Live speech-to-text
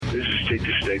seek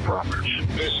to stay progress.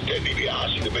 This is Ted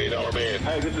DiBiase, the $1 million man.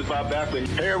 Hey, this is Bob Backlund.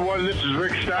 Hey, everyone, this is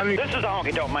Rick Steiner. This is the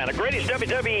Honky Tonk Man, the greatest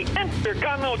WWE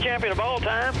Intercontinental Champion of all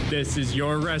time. This is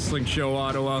your wrestling show,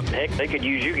 Ottawa. Heck, they could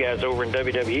use you guys over in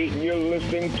WWE. You're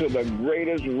listening to the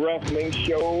greatest wrestling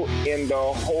show in the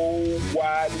whole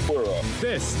wide world.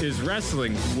 This is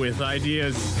Wrestling with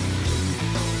Ideas.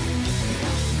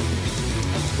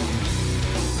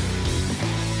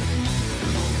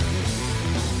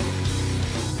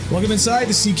 Welcome inside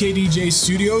the CKDJ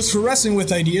studios for Wrestling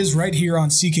with Ideas right here on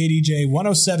CKDJ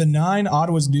 107.9,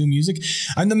 Ottawa's new music.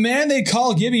 I'm the man they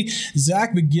call Gibby,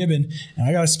 Zach McGibbon, and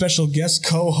I got a special guest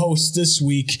co-host this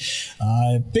week.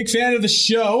 Big fan of the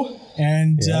show,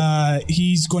 and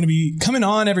he's going to be coming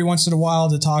on every once in a while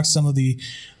to talk some of the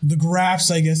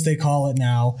graphs, I guess they call it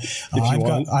now.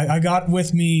 I got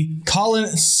with me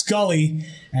Colin Scully,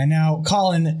 and now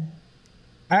Colin,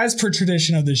 as per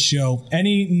tradition of this show,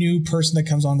 any new person that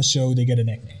comes on the show, they get a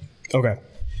nickname. Okay.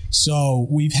 So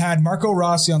we've had Marco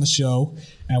Rossi on the show,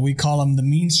 and we call him the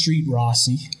Mean Street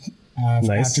Rossi.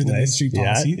 After the Mean Street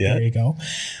Posse. Yeah. There you go.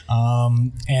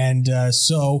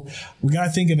 So we got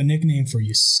to think of a nickname for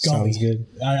you. Scully. Sounds good.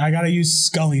 I got to use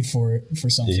Scully for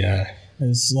something. Yeah.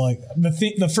 It's like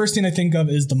the first thing I think of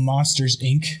is the Monsters,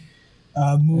 Inc.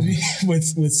 Movie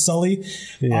with Sully.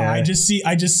 Yeah. I just see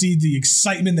the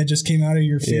excitement that just came out of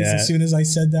your face as soon as I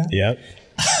said that. Yep.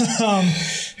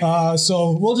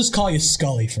 So we'll just call you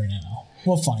Scully for now.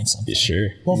 We'll find something. Sure.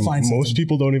 We'll find something. Most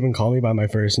people don't even call me by my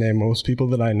first name. Most people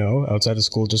that I know outside of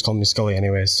school just call me Scully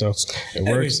anyways, so it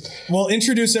works. Well,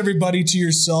 introduce everybody to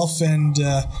yourself, and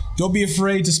don't be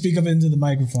afraid to speak up into the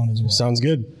microphone as well. Sounds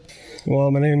good.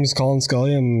 Well, my name is Colin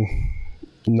Scully. I'm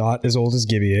not as old as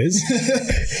Gibby is.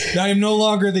 I am no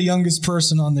longer the youngest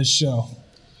person on this show.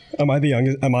 Am I the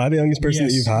youngest person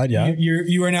that you've had? Yeah.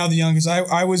 You are now the youngest.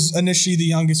 I was initially the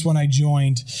youngest when I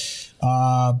joined,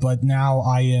 but now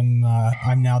I'm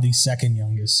now the second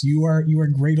youngest. You are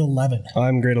grade 11.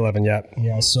 I'm grade 11. Yeah.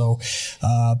 Yeah. So,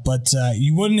 but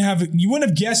you wouldn't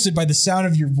have guessed it by the sound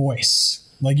of your voice.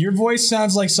 Like, your voice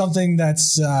sounds like something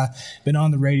that's been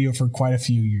on the radio for quite a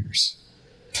few years.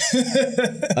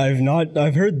 I've not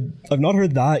heard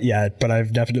that yet, but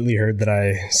I've definitely heard that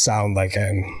I sound like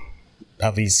I'm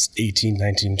at least 18,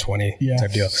 19, 20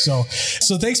 type deal. So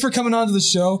thanks for coming on to the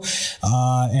show.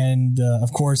 And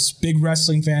of course, big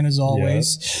wrestling fan as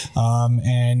always. Yeah.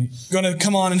 And going to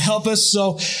come on and help us.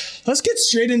 So let's get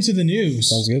straight into the news.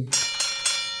 Sounds good.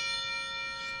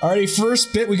 Alrighty,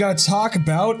 first bit we got to talk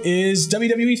about is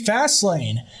WWE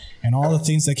Fastlane and all the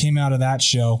things that came out of that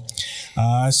show.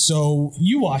 So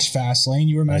you watched Fastlane.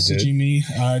 You were messaging me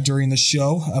during the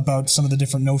show about some of the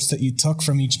different notes that you took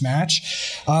from each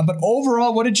match. But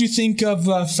overall, what did you think of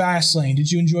Fastlane?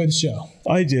 Did you enjoy the show?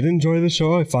 I did enjoy the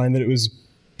show. I find that it was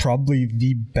probably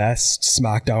the best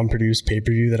Smackdown produced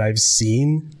pay-per-view that I've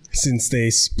seen since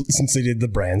they did the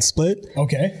brand split.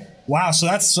 Okay. Wow. So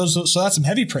that's some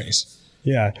heavy praise.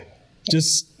 Yeah.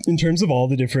 Just in terms of all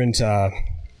the different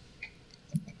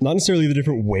not necessarily the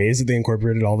different ways that they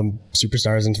incorporated all the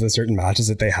superstars into the certain matches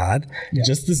that they had,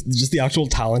 just the actual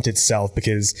talent itself,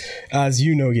 because as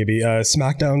you know, Gibby,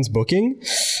 SmackDown's booking,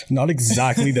 not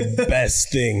exactly the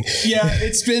best thing. Yeah,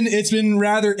 it's been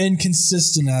rather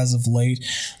inconsistent as of late.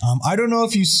 I don't know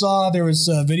if you saw, there was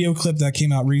a video clip that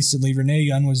came out recently. Renee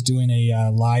Young was doing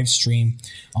a live stream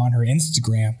on her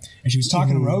Instagram, and she was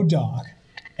talking to Road Dogg.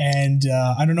 And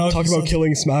I don't know if talk about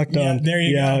killing SmackDown. Yeah, there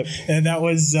you go. And that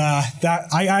was that.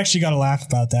 I actually got to laugh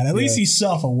about that. At least he's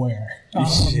self-aware.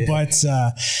 But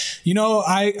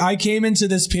I came into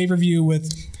this pay-per-view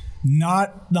with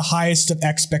not the highest of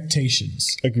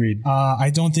expectations. Agreed. I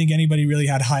don't think anybody really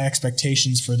had high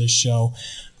expectations for this show,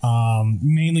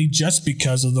 mainly just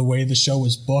because of the way the show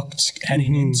was booked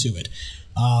heading into it.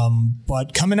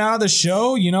 But coming out of the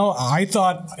show, I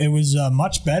thought it was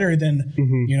much better than,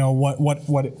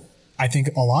 what I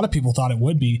think a lot of people thought it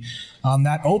would be.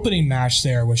 That opening match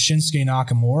there with Shinsuke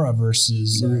Nakamura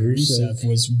versus Rusev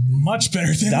was much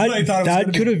better than what I thought it was going to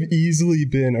be. That could have easily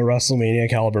been a WrestleMania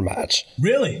caliber match.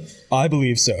 Really? I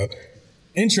believe so.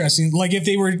 Interesting. Like, if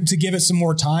they were to give it some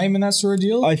more time and that sort of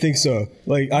deal? I think so.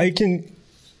 Like, I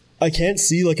can't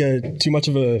see like too much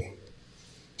of a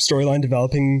storyline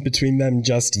developing between them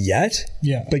just yet.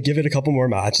 Yeah. But give it a couple more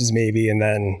matches maybe, and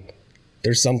then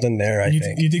there's something there, I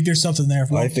think. You think there's something there?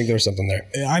 Well, I think there's something there.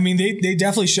 I mean, they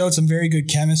definitely showed some very good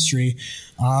chemistry.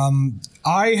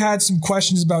 I had some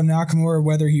questions about Nakamura,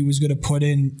 whether he was going to put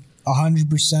in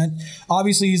 100%.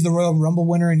 Obviously, he's the Royal Rumble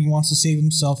winner and he wants to save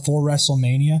himself for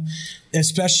WrestleMania,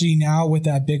 especially now with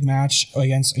that big match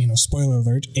against, spoiler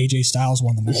alert, AJ Styles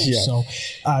won the match. Yeah. So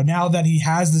now that he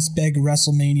has this big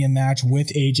WrestleMania match with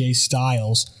AJ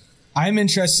Styles, I'm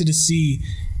interested to see,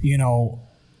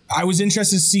 I was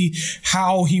interested to see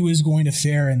how he was going to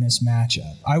fare in this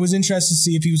matchup. I was interested to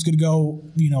see if he was going to go,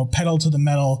 pedal to the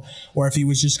metal, or if he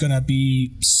was just going to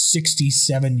be 60,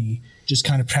 70, just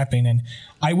kind of prepping. And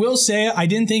I will say, I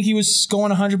didn't think he was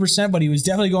going 100%, but he was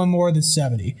definitely going more than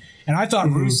 70. And I thought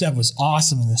Rusev was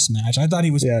awesome in this match. I thought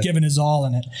he was giving his all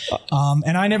in it.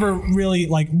 And I never really,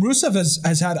 Rusev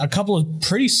has had a couple of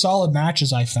pretty solid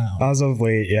matches, I found. As of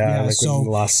late, within the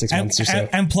last 6 months or so.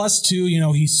 And plus, too,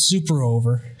 he's super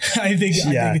over. I think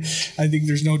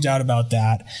there's no doubt about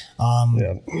that.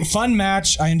 Fun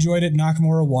match. I enjoyed it.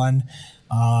 Nakamura won.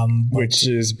 Which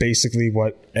is basically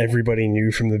what everybody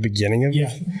knew from the beginning of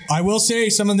it. I will say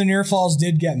some of the near falls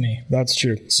did get me. That's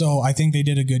true. So I think they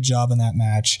did a good job in that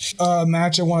match.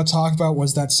 Match I want to talk about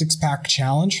was that 6-pack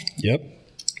challenge. Yep.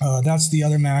 That's the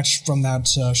other match from that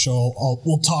show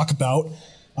we'll talk about,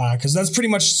 because that's pretty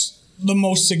much the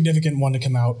most significant one to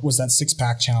come out, was that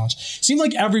 6-pack challenge. Seemed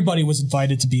like everybody was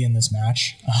invited to be in this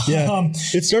match.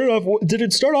 It started off. Did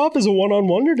it start off as a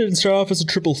one-on-one, or did it start off as a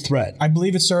triple threat? I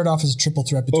believe it started off as a triple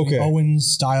threat between Owens,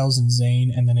 Styles, and Zayn,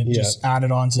 and then it just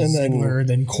added on to Ziggler,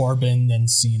 then Corbin, then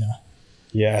Cena.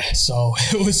 Yeah. So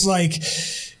it was like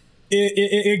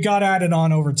it got added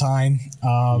on over time.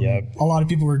 A lot of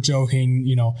people were joking,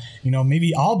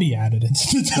 maybe I'll be added into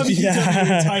the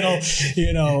WWE title.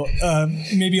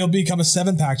 Maybe it'll become a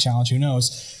 7-pack challenge. Who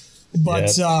knows? But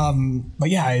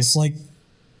it's like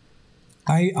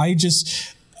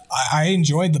I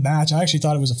enjoyed the match. I actually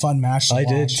thought it was a fun match to watch. I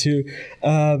did too.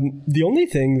 The only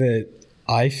thing that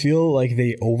I feel like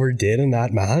they overdid in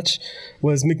that match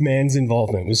was McMahon's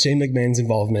involvement. Was Shane McMahon's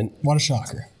involvement? What a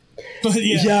shocker! But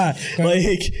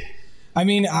I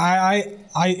mean, I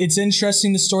it's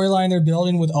interesting the storyline they're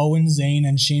building with Owens, Zayn,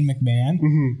 and Shane McMahon.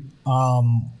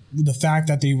 Mm-hmm. The fact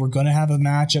that they were going to have a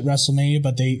match at WrestleMania,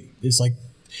 but they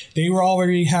were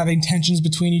already having tensions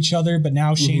between each other, but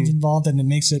now Shane's involved and it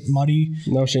makes it muddy.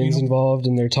 Now Shane's involved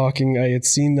and they're talking. I had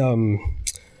seen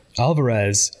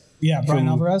Alvarez. Yeah, Brian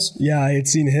Alvarez. Yeah, I had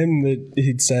seen him that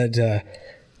he'd said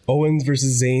Owens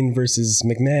versus Zayn versus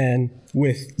McMahon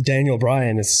with Daniel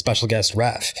Bryan as a special guest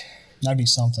ref. That'd be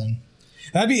something.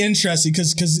 That'd be interesting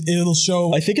because it'll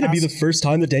show. I think it'd be the first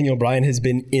time that Daniel Bryan has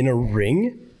been in a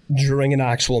ring during an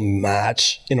actual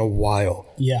match in a while.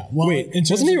 Yeah. Well, wait,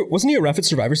 wasn't he a ref at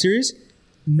Survivor Series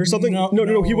or something?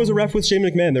 No. He was a ref with Shane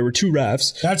McMahon. There were 2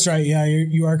 refs. That's right. Yeah,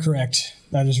 you are correct.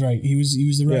 That is right. He was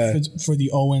the ref for the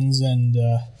Owens and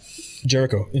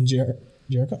Jericho. And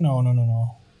Jericho?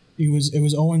 No. It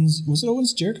was Owens. Was it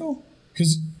Owens Jericho?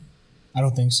 Because I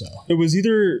don't think so. It was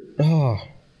either.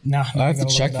 Nah, I have to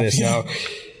check this now.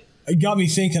 It got me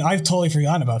thinking. I've totally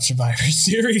forgotten about Survivor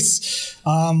Series.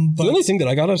 But the only thing that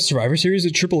I got out of Survivor Series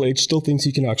is Triple H still thinks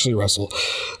he can actually wrestle.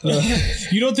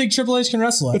 You don't think Triple H can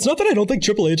wrestle? It's not that I don't think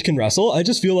Triple H can wrestle. I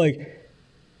just feel like,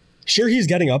 sure, he's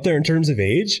getting up there in terms of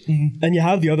age, and you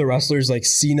have the other wrestlers like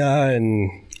Cena and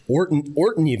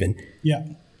Orton even. Yeah.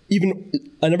 Even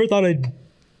I never thought I'd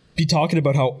be talking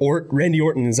about how Randy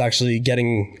Orton is actually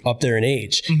getting up there in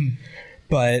age,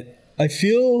 but I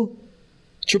feel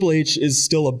Triple H is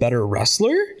still a better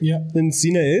wrestler than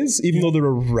Cena is, even though they're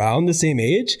around the same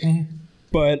age.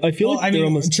 But I feel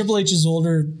Triple H is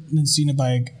older than Cena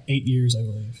by 8 years, I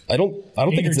believe. I don't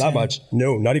think it's 10. That much.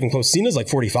 No, not even close. Cena's like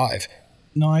 45.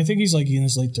 No, I think he's like in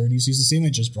his late 30s. He's the same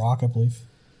age as Brock, I believe.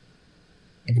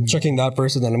 I'm checking that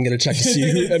first, and then I'm going to check to see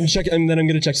who. I'm going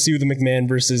to check to see who the McMahon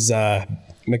versus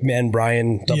McMahon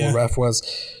Bryan double ref was.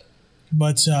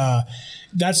 But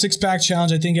that 6-pack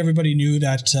challenge, I think everybody knew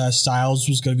that Styles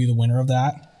was going to be the winner of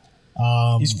that.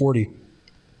 He's 40.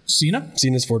 Cena?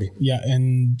 Cena's 40. Yeah,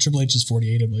 and Triple H is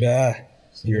 48, I believe. Yeah,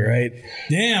 you're right.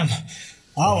 Damn.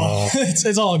 Oh, well,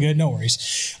 it's all good. No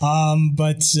worries.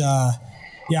 But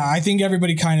I think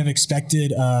everybody kind of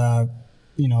expected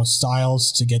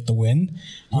Styles to get the win.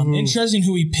 Interesting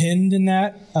who he pinned in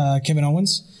that, Kevin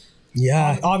Owens.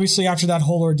 Yeah. Obviously, after that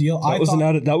whole ordeal. That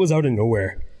was out of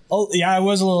nowhere. Oh, yeah, it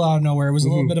was a little out of nowhere. It was a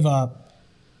little bit of a,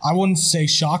 I wouldn't say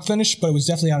shock finish, but it was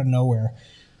definitely out of nowhere.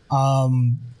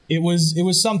 It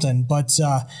was something, but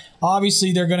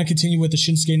obviously they're going to continue with the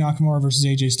Shinsuke Nakamura versus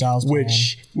AJ Styles plan,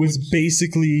 which was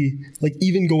basically like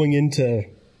even going into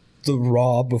the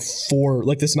Raw before,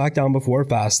 like the Smackdown before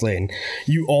Fastlane,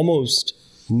 you almost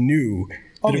knew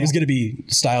that it was going to be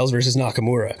Styles versus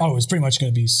Nakamura. Oh, it was pretty much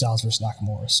going to be Styles versus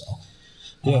Nakamura. So,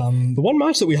 the one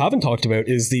match that we haven't talked about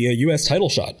is the U.S. title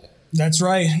shot. That's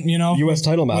right. You know, U.S.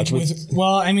 title match.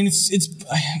 Well, I mean,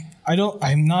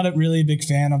 I'm not really a big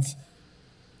fan of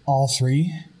all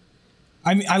three.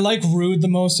 I mean, I like Rude the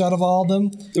most out of all of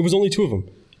them. It was only two of them.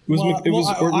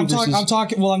 I'm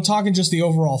talking just the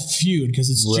overall feud because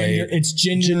it's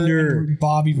Ginger and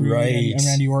Bobby Roode and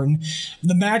Randy Orton.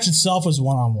 The match itself was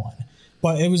 1-on-1,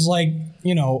 but it was like,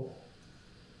 you know,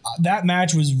 that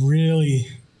match was really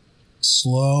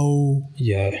slow,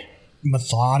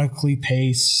 methodically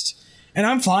paced, and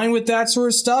I'm fine with that sort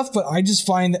of stuff. But I just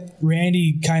find that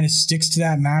Randy kind of sticks to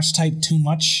that match type too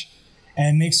much.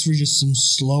 And makes for just some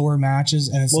slower matches.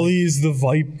 And it's he's the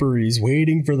Viper. He's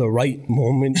waiting for the right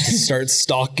moment to start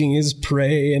stalking his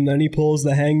prey. And then he pulls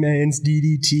the Hangman's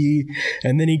DDT.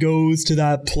 And then he goes to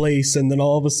that place. And then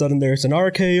all of a sudden there's an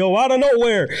RKO out of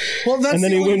nowhere. Well, that's and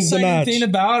then the he wins the match. Thing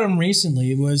about him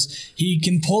recently was he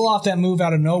can pull off that move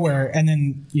out of nowhere. And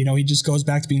then, you know, he just goes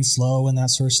back to being slow and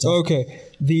that sort of stuff. Okay.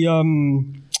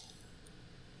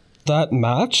 That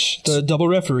match, the double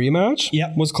referee match,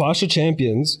 was Clash of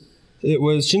Champions. It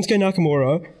was Shinsuke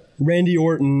Nakamura, Randy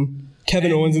Orton,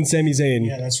 Kevin Owens, and Sami Zayn.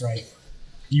 Yeah, that's right.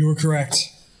 You were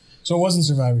correct. So it wasn't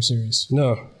Survivor Series.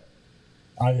 No.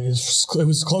 It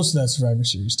was close to that Survivor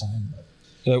Series time.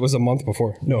 It was a month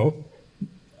before. No.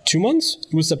 2 months?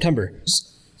 It was September.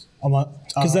 A month.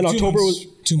 Because then October was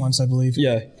 2 months, I believe.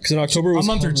 Yeah, because in October was a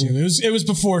month or two. It was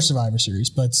before Survivor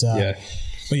Series, but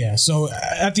But yeah, so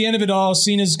at the end of it all,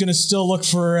 Cena's going to still look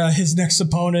for his next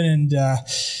opponent and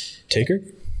Taker.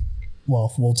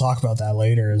 Well, we'll talk about that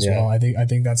later as well. I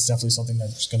think that's definitely something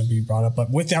that's going to be brought up.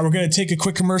 But with that, we're going to take a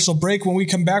quick commercial break. When we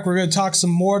come back, we're going to talk some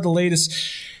more of the latest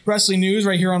wrestling news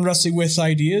right here on Wrestling with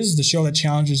Ideas, the show that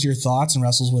challenges your thoughts and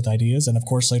wrestles with ideas. And of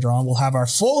course, later on, we'll have our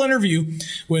full interview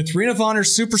with Ring of Honor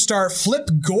superstar Flip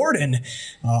Gordon,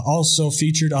 also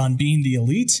featured on Being the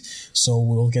Elite. So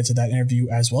we'll get to that interview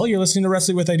as well. You're listening to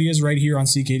Wrestling with Ideas right here on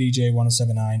CKDJ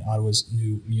 107.9, Ottawa's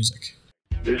new music.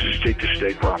 This is Jake the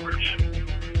Snake Roberts.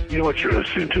 You know what you're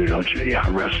listening to, don't you? Yeah,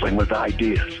 Wrestling with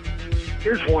Ideas.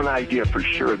 Here's one idea for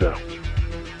sure, though.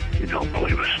 You don't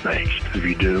play with snakes. If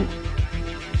you do,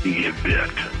 you get bit.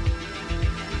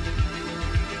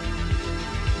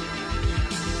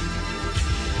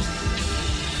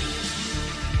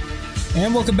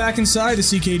 And welcome back inside the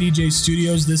CKDJ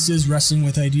studios. This is Wrestling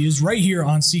with Ideas right here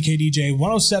on CKDJ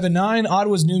 107.9,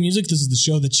 Ottawa's new music. This is the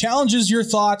show that challenges your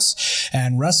thoughts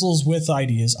and wrestles with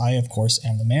ideas. I, of course,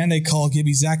 am the man they call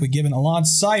Gibby, Zach McGibbon,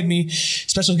 alongside me.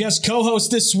 Special guest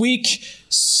co-host this week,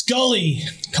 Scully,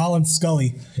 Colin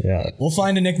Scully. Yeah. We'll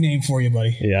find a nickname for you,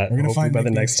 buddy. Yeah, we're going to find by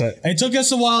the next time. It took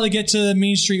us a while to get to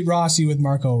Mean Street Rossi with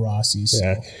Marco Rossi. So.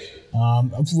 Yeah.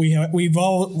 We've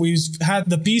had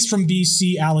the Beast from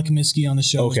BC, Alec Miskey, on the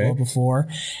show as well before,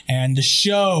 and the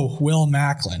show Will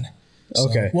Macklin.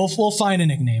 So we'll find a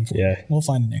nickname for you. We'll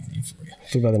find a nickname for you.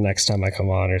 For by the next time I come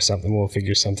on or something, we'll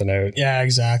figure something out. Yeah,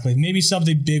 exactly. Maybe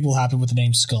something big will happen with the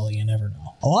name Scully. You never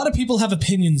know. A lot of people have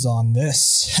opinions on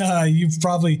this. You've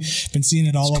probably been seeing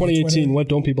it all over 2018. Twitter. What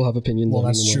don't people have opinions on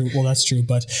that's anymore? true. Well, that's true.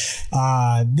 But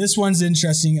this one's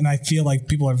interesting, and I feel like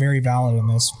people are very valid in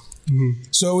this. Mm-hmm.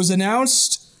 So it was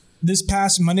announced this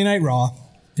past Monday Night Raw,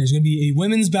 there's going to be a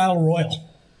women's battle royal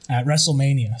at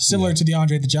WrestleMania, similar to the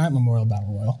Andre the Giant Memorial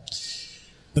Battle Royal.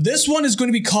 But this one is going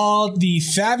to be called the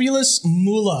Fabulous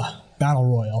Moolah Battle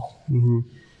Royal. Mm-hmm.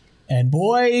 And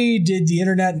boy, did the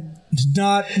internet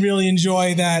not really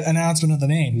enjoy that announcement of the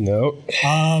name. No.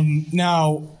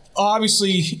 Now,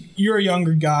 obviously, you're a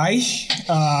younger guy.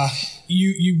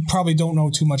 You probably don't know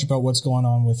too much about what's going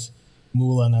on with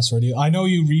Moolah and that sort of deal. I know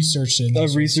you researched it.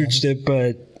 I've researched it,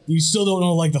 but you still don't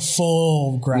know like the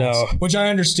full grasp, which I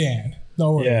understand.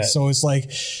 No worries. Yeah. So it's like,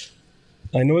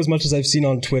 I know as much as I've seen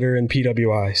on Twitter and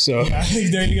PWI. So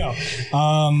there you go.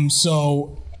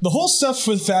 So the whole stuff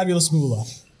with Fabulous Moolah,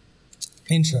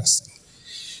 interesting.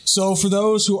 So for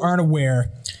those who aren't aware,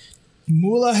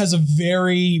 Moolah has a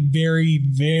very, very,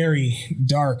 very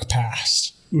dark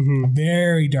past. Mm-hmm. A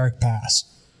very dark past.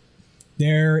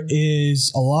 There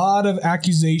is a lot of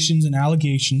accusations and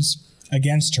allegations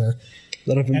against her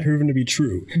that have been proven to be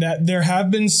true. That there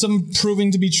have been some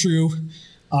proving to be true.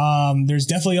 There's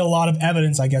definitely a lot of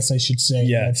evidence, I guess I should say,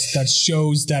 that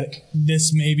shows that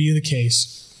this may be the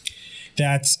case.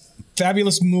 That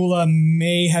Fabulous Moolah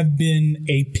may have been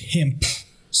a pimp,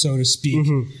 so to speak,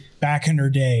 back in her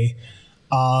day.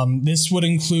 This would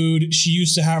include, she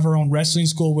used to have her own wrestling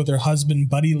school with her husband,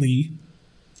 Buddy Lee.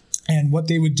 And what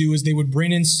they would do is they would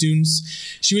bring in students.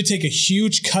 She would take a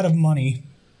huge cut of money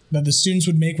that the students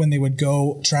would make when they would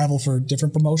go travel for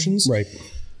different promotions. Right.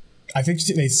 I think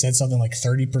they said something like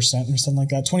 30% or something like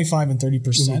that, 25 and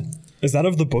 30%. Is that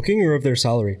of the booking or of their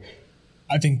salary?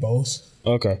 I think both.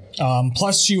 Okay.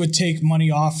 Plus, she would take money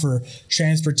off for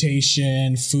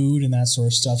transportation, food, and that sort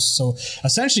of stuff. So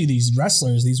essentially, these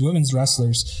women's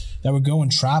wrestlers that would go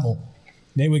and travel,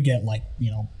 they would get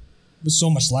so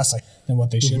much less than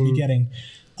what they should be getting.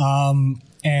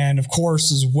 And of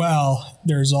course, as well,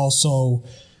 there's also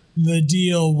the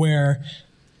deal where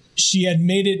she had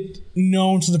made it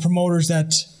known to the promoters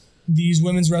that these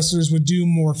women's wrestlers would do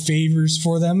more favors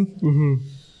for them.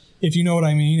 If you know what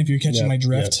I mean, if you're catching my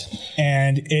drift. Yep.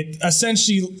 And it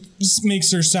essentially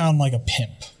makes her sound like a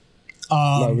pimp.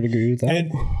 I would agree with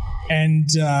that.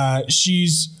 And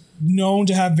she's known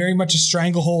to have very much a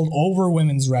stranglehold over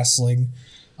women's wrestling.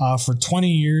 For 20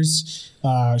 years,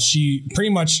 she pretty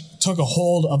much took a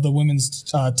hold of the women's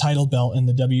title belt in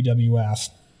the WWF.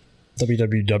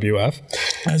 WWF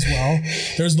as well.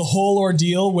 There's the whole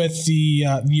ordeal with the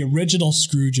original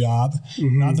screw job,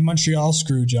 not the Montreal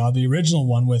screw job, the original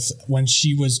one with when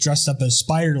she was dressed up as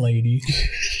Spider Lady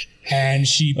and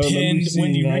she pinned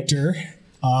Wendy Richter.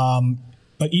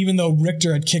 But even though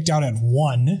Richter had kicked out at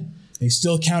 1, they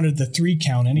still counted the 3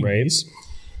 count anyways. Right.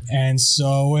 And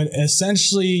so it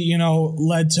essentially,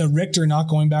 led to Richter not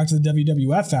going back to the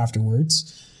WWF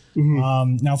afterwards.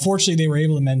 Now, fortunately, they were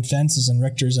able to mend fences, and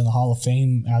Richter's in the Hall of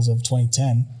Fame as of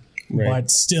 2010. Right.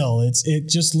 But still, it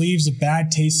just leaves a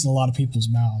bad taste in a lot of people's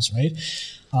mouths, right?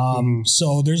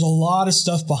 So there's a lot of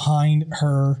stuff behind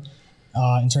her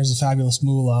in terms of Fabulous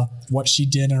Moolah, what she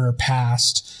did in her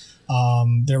past.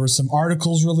 There were some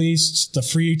articles released. The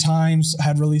Free Times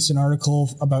had released an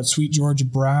article about Sweet Georgia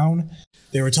Brown.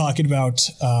 They were talking about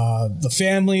the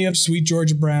family of Sweet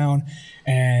Georgia Brown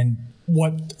and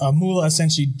what Moolah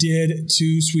essentially did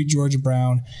to Sweet Georgia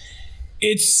Brown.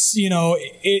 It's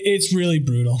it's really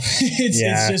brutal.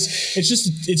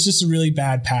 It's just a really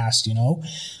bad past,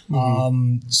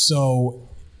 So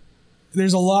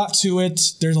there's a lot to it.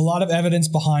 There's a lot of evidence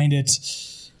behind it.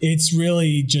 It's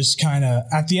really just kind of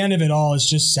at the end of it all, it's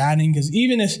just saddening because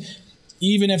even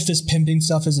if this pimping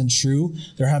stuff isn't true,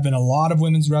 there have been a lot of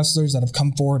women's wrestlers that have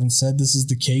come forward and said this is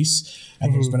the case.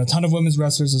 And there's been a ton of women's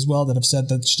wrestlers as well that have said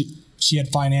that she had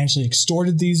financially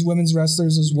extorted these women's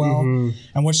wrestlers as well.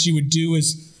 And what she would do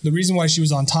is, the reason why she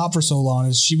was on top for so long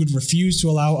is she would refuse to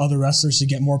allow other wrestlers to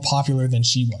get more popular than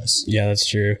she was. Yeah, that's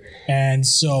true. And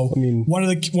so one of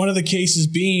the cases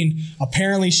being,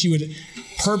 apparently she would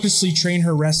purposely train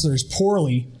her wrestlers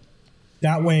poorly.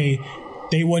 That way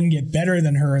they wouldn't get better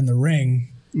than her in the ring.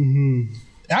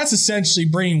 That's essentially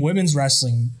bringing women's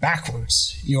wrestling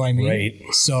backwards. You know what I mean? Right.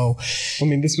 So,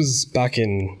 this was back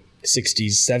in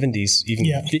 60s, 70s,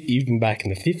 even back in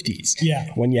the 50s.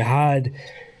 Yeah. When you had,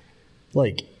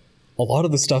 a lot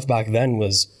of the stuff back then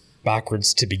was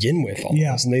backwards to begin with almost.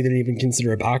 Yeah. And they didn't even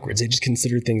consider it backwards. They just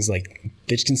considered things they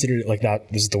just considered it like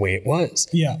that was the way it was.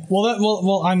 Yeah.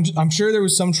 Well, I'm sure there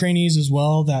was some trainees as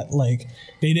well that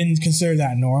they didn't consider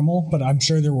that normal, but I'm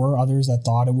sure there were others that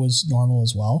thought it was normal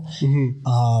as well.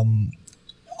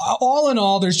 All in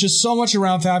all, there's just so much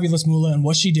around Fabulous Moolah and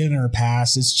what she did in her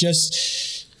past. It's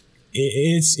just,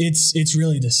 it's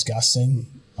really disgusting.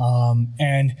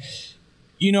 And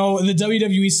the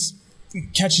WWE's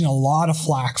catching a lot of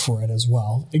flack for it as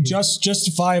well.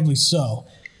 Justifiably so.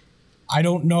 I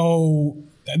don't know.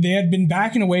 They had been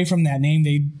backing away from that name.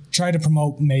 They tried to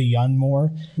promote Mae Young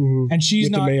more. And she's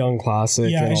with not the Mae Young Classic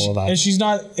and all of that. And she's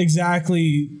not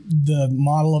exactly the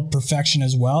model of perfection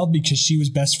as well, because she was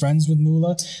best friends with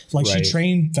Moolah. She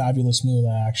trained Fabulous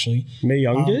Moolah, actually. Mae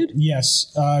Young did?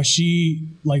 Yes. She,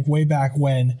 way back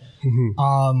when.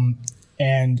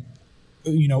 And,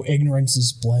 ignorance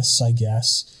is bliss, I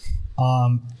guess.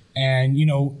 And,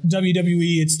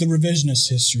 WWE, it's the revisionist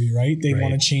history, right? They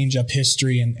want to change up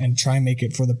history and try and make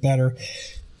it for the better.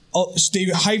 They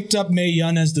hyped up Mae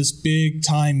Young as this big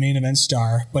time main event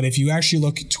star, but if you actually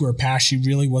look to her past, she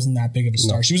really wasn't that big of a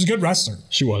star. No. She was a good wrestler.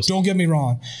 She was. Don't get me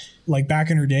wrong. Back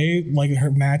in her day,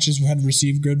 her matches had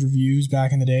received good reviews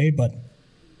back in the day, but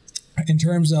in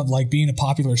terms of being a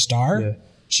popular star,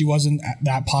 she wasn't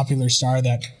that popular star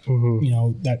that,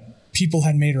 that people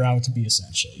had made her out to be,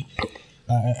 essentially.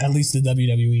 At least the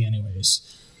WWE anyways.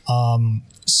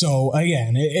 So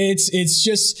again, it's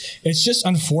just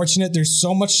unfortunate. There's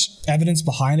so much evidence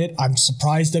behind it. I'm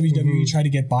surprised WWE tried to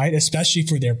get by it, especially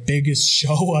for their biggest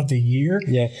show of the year.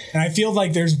 Yeah. And I feel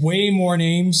like there's way more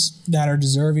names that are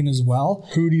deserving as well.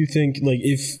 Who do you think,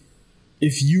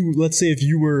 if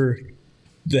you were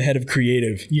the head of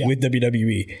creative with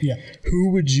WWE, who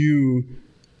would you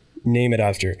name it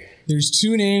after? There's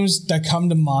 2 names that come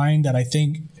to mind that I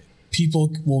think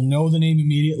people will know the name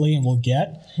immediately and will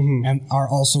get and are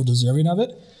also deserving of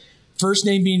it. First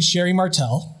name being Sherry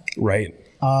Martel. Right.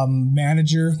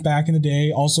 Manager back in the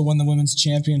day, also won the women's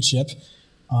championship.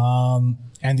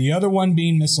 And the other one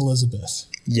being Miss Elizabeth.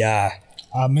 Yeah.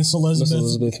 Miss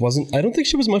Elizabeth wasn't. I don't think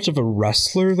she was much of a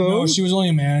wrestler, though. No, she was only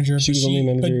a manager. She was only a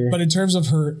manager. But in terms of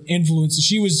her influence,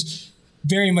 she was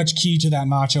very much key to that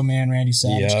Macho Man Randy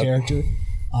Savage character.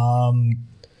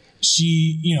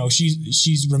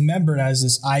 She's remembered as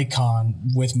this icon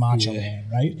with Macho Man,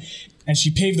 right? And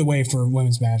she paved the way for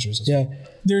women's matches. Yeah.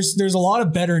 There's a lot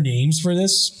of better names for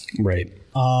this. Right.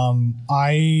 I'm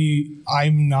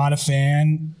not a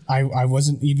fan. I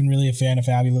wasn't even really a fan of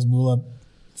Fabulous Moolah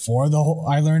before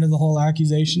I learned of the whole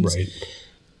accusations. Right.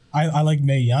 I like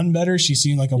Mae Young better. She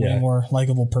seemed like a way more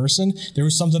likable person. There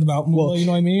was something about Moolah, you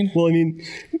know what I mean? Well, I mean...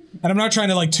 And I'm not trying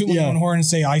to like toot my own horn and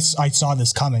say I saw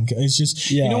this coming. It's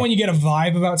just, you know when you get a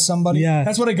vibe about somebody? Yeah.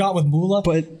 That's what I got with Moolah.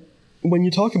 But when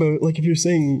you talk about, like if you're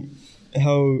saying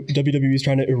how WWE is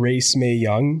trying to erase Mae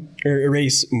Young, or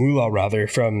erase Moolah rather,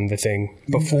 from the thing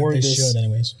before they should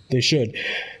anyways. They should.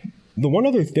 The one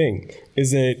other thing is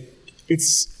that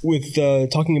it's with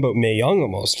talking about Mae Young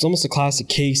almost. It's almost a classic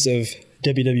case of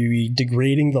WWE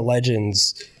degrading the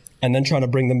legends and then trying to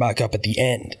bring them back up at the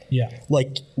end. Yeah.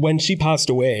 Like when she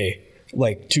passed away,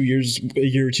 like a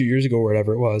year or 2 years ago or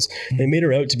whatever it was, they made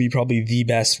her out to be probably the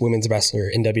best women's wrestler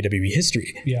in WWE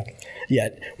history. Yeah.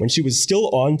 Yet when she was still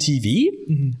on TV,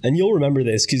 and you'll remember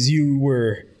this because you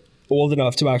were old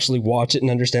enough to actually watch it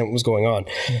and understand what was going on.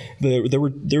 Yeah.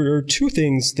 There are two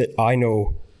things that I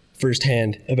know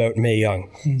firsthand about Mae Young.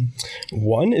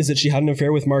 One is that she had an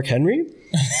affair with Mark Henry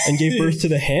and gave birth to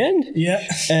the Hand. Yeah.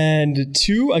 And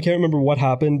two, I can't remember what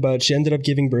happened, but she ended up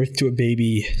giving birth to a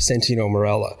baby Santino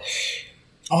Marella.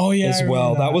 Oh, yeah. As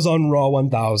well. That was on Raw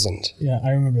 1000. Yeah,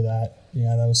 I remember that.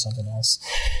 Yeah, that was something else.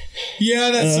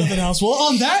 Yeah, that's something else. Well,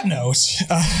 on that note,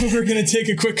 we're going to take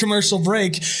a quick commercial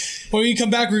break. When we come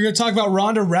back, we're going to talk about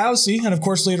Ronda Rousey. And of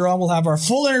course, later on, we'll have our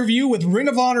full interview with Ring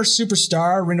of Honor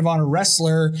superstar, Ring of Honor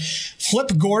wrestler,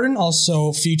 Flip Gordon,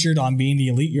 also featured on Being the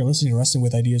Elite. You're listening to Wrestling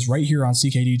with Ideas right here on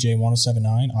CKDJ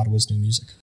 107.9, Ottawa's new music.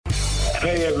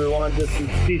 Hey, everyone. This is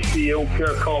CCO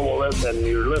Pierre Caldwell, and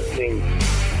you're listening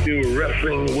to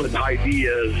Wrestling with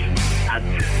Ideas at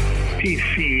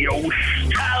PCO.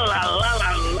 La la la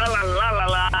la la la la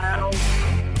la.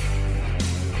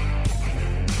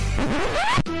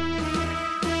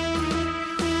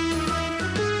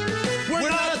 We're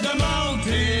not the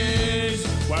mountains.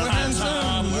 We're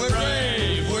handsome, we're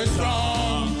brave, we're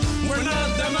strong. We're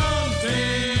not the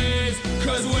mountains,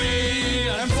 'cause we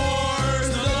enforce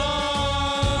the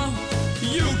law.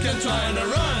 You can try to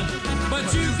run,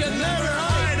 but you can never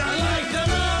hide. Unlike the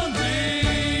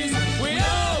mountains, we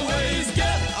always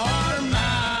get our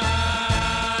man.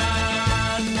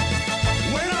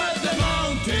 We're not the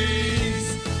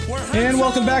mountains. And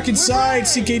welcome back inside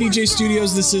CKDJ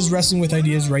Studios. This is Wrestling with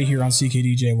Ideas right here on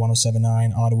CKDJ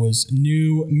 107.9, Ottawa's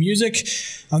new music.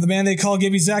 I'm the man they call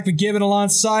Gibby, Zach McGibbon,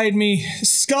 alongside me,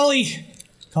 Scully.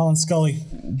 Colin Scully.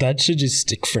 That should just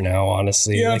stick for now,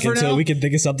 honestly. Yeah, like for until now? we can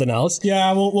think of something else.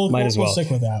 Yeah, we'll stick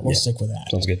with that. We'll stick with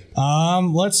that. Sounds good.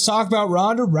 Let's talk about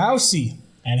Ronda Rousey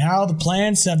and how the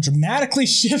plans have dramatically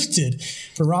shifted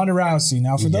for Ronda Rousey.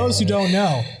 Now, for those who don't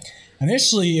know,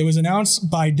 initially it was announced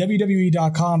by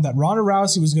WWE.com that Ronda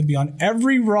Rousey was going to be on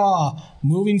every Raw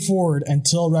moving forward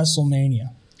until WrestleMania.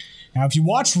 Now, if you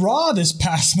watch Raw this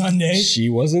past Monday, she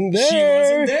wasn't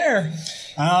there.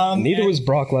 Neither was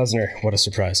Brock Lesnar. What a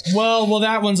surprise. Well,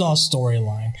 that one's all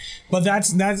storyline, but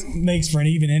that makes for an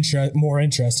even more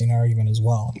interesting argument as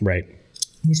well. Right.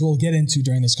 Which we'll get into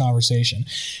during this conversation.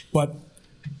 But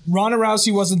Ronda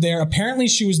Rousey wasn't there. Apparently,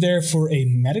 she was there for a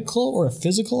medical or a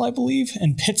physical, I believe,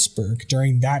 in Pittsburgh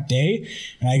during that day.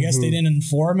 And I guess they didn't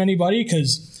inform anybody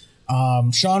because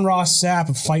Sean Ross Sapp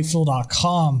of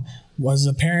Fightful.com was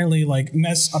apparently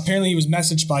apparently he was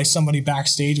messaged by somebody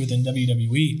backstage within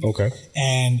WWE. Okay.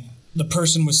 And the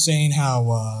person was saying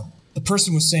how,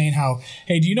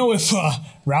 hey, do you know if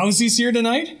Rousey's here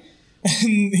tonight?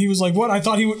 And he was like, what? I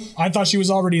thought she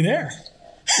was already there.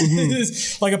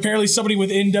 Like apparently somebody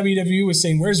within WWE was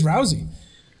saying, where's Rousey?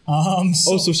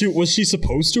 So she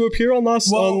supposed to appear on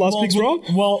last week's Raw?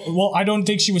 Well, I don't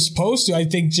think she was supposed to. I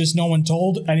think just no one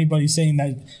told anybody saying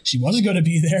that she wasn't going to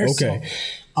be there. Okay. So,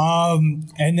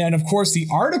 and then of course the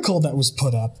article that was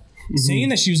put up saying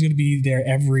that she was going to be there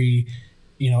every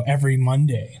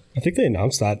Monday. I think they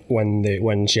announced that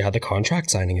when she had the contract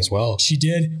signing as well. She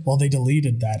did. Well, they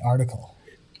deleted that article.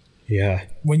 Yeah.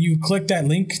 When you click that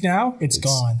link now, it's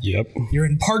gone. Yep. You're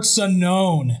in parts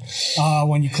unknown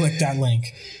when you click that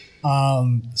link.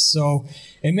 So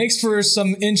it makes for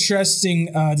some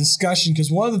interesting discussion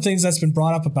because one of the things that's been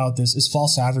brought up about this is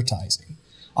false advertising.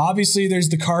 Obviously, there's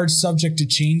the card subject to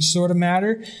change sort of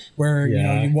matter, where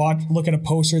you look at a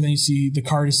poster, then you see the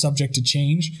card is subject to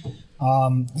change.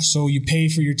 So you pay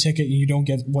for your ticket and you don't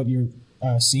get what you're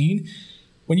seeing.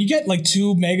 When you get like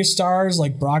two megastars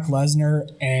like Brock Lesnar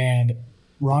and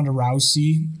Ronda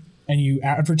Rousey, and you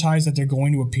advertise that they're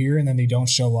going to appear and then they don't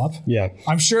show up,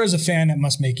 I'm sure as a fan that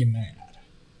must make you mad.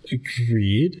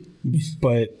 Agreed.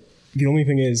 But the only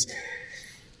thing is,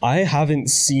 I haven't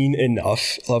seen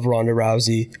enough of Ronda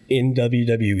Rousey in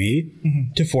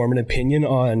WWE to form an opinion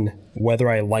on whether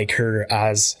I like her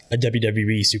as a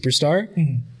WWE superstar.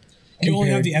 You only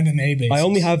have the MMA base. I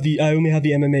only have the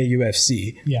MMA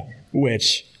UFC. Yeah.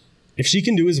 Which, if she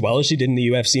can do as well as she did in the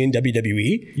UFC and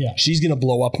WWE, she's gonna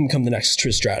blow up and become the next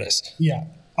Trish Stratus. Yeah.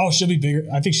 Oh, she'll be bigger.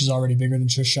 I think she's already bigger than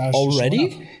Trish Stratus.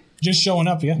 Already? Just showing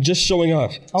up, yeah. Just showing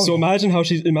up. Oh, so imagine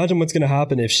what's gonna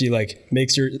happen if she like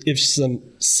makes her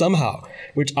somehow,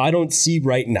 which I don't see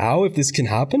right now if this can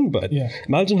happen, but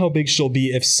imagine how big she'll be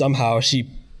if somehow she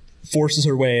forces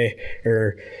her way,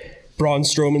 or Braun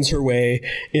Strowman's her way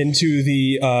into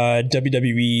the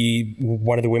WWE,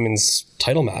 one of the women's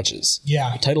title matches.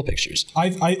 Yeah. Title pictures.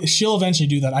 She'll eventually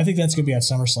do that. I think that's gonna be at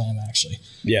SummerSlam, actually.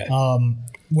 Yeah.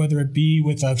 Whether it be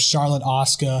with Charlotte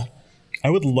Asuka. I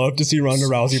would love to see Ronda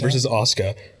Rousey versus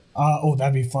Asuka.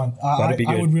 That'd be fun. That'd be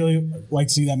good. I would really like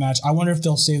to see that match. I wonder if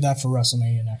they'll save that for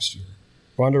WrestleMania next year.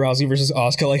 Ronda Rousey versus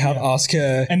Asuka, like have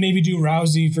Asuka... And maybe do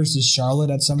Rousey versus Charlotte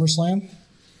at SummerSlam.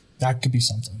 That could be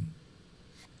something.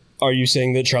 Are you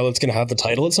saying that Charlotte's going to have the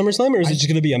title at SummerSlam, or is it just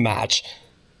going to be a match?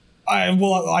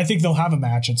 I think they'll have a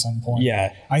match at some point.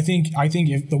 Yeah. I think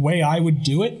if the way I would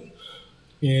do it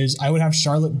is I would have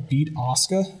Charlotte beat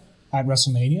Asuka at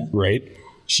WrestleMania. Right.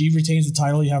 She retains the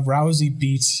title. You have Rousey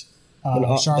beat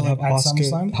Charlotte at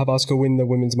SummerSlam. Have Asuka win the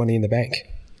women's Money in the Bank.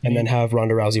 And then have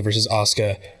Ronda Rousey versus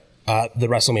Asuka at the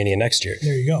WrestleMania next year.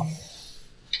 There you go.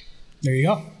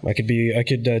 I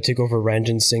could take over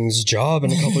Ranjit Singh's job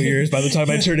in a couple of years by the time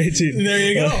I turn 18. There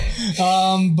you go.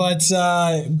 But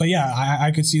yeah,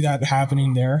 I could see that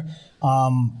happening there.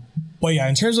 But yeah,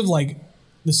 in terms of like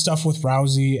the stuff with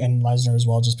Rousey and Lesnar as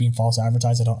well, just being false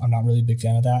advertised, I'm not really a big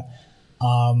fan of that.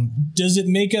 Does it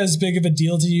make as big of a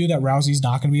deal to you that Rousey's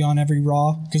not going to be on every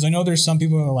Raw? Because I know there's some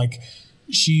people who are like,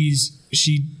 she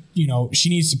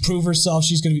needs to prove herself.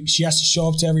 She has to show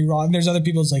up to every Raw. And there's other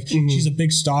people that's like, she's a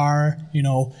big star.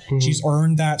 She's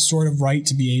earned that sort of right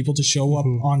to be able to show up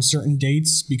on certain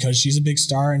dates because she's a big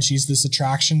star and she's this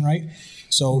attraction, right?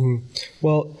 So,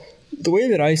 well, the way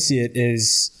that I see it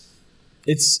is,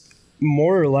 it's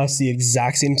more or less the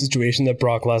exact same situation that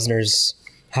Brock Lesnar's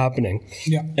happening.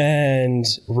 Yeah. And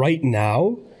right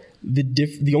now,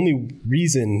 the only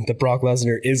reason that Brock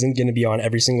Lesnar isn't going to be on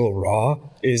every single Raw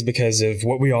is because of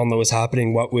what we all know is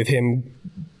happening, what with him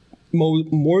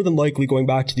more than likely going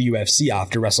back to the UFC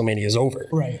after WrestleMania is over.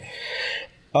 Right.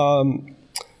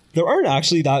 There aren't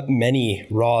actually that many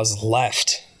Raws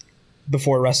left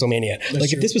before WrestleMania. That's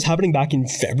true. If this was happening back in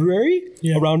February,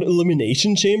 around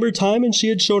Elimination Chamber time, and she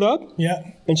had showed up,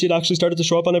 and she had actually started to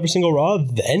show up on every single Raw,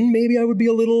 then maybe I would be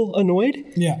a little annoyed.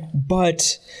 Yeah.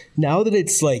 But now that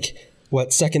it's like,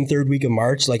 second, third week of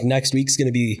March, like next week's going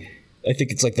to be, I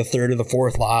think it's like the third or the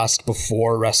fourth last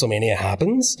before WrestleMania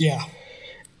happens. Yeah.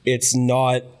 It's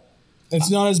not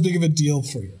as big of a deal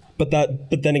for you. But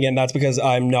then again, that's because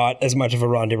I'm not as much of a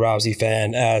Ronda Rousey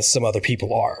fan as some other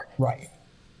people are. Right.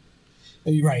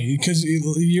 Right, because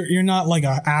you're not like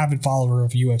an avid follower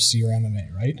of UFC or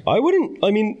MMA, right?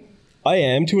 I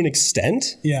am to an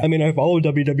extent. Yeah. I follow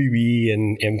WWE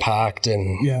and Impact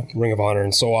and Ring of Honor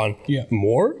and so on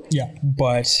more. Yeah.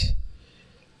 But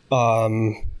I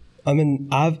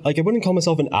wouldn't call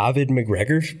myself an avid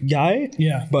McGregor guy.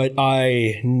 Yeah. But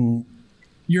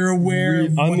you're aware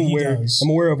of what he does. I'm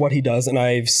aware of what he does, and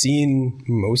I've seen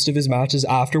most of his matches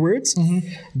afterwards.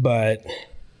 But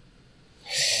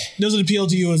doesn't appeal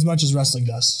to you as much as wrestling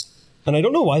does. And I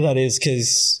don't know why that is,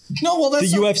 because the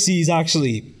UFC is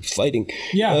actually fighting.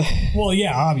 Yeah.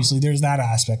 Obviously there's that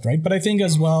aspect, right? But I think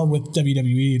as well with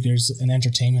WWE, there's an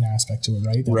entertainment aspect to it,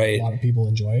 right? That a lot of people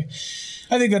enjoy.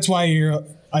 I think that's why you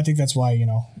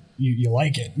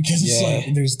like it, because it's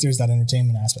like there's that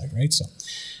entertainment aspect, right? So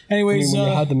anyways, when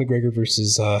you had the McGregor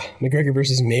versus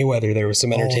Mayweather, there was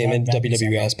some entertainment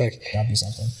WWE aspect. That'd be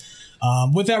something.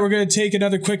 With that, we're going to take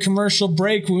another quick commercial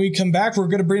break. When we come back, we're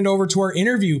going to bring it over to our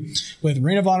interview with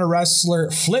Ring of Honor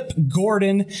wrestler Flip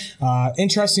Gordon.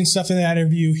 Interesting stuff in that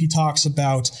interview. He talks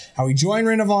about how he joined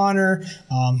Ring of Honor,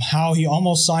 how he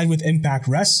almost signed with Impact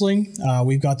Wrestling.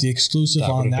 We've got the exclusive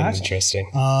on that. Interesting.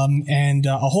 And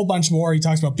a whole bunch more. He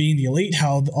talks about being the Elite,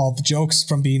 how all the jokes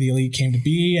from being the Elite came to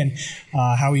be, and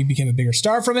how he became a bigger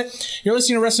star from it. You're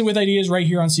listening to Wrestling with Ideas right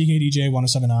here on CKDJ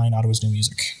 1079, Ottawa's new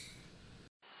music.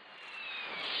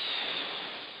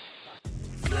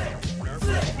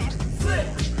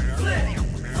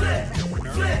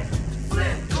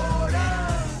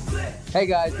 Hey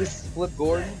guys, this is Flip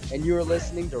Gordon, and you are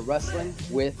listening to Wrestling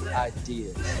with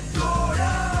Ideas.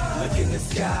 Look in the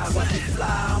sky, watch it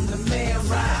fly, I'm the man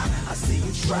ride. I see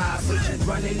you try, but you're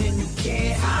running and you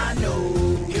can't, I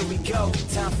know. Here we go,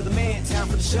 time for the man, time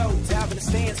for the show. Dive in the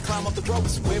stands, climb up the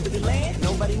ropes, wherever they land,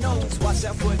 nobody knows. Watch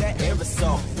out for that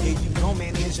aerosol. Here you go,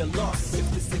 man, here's your loss.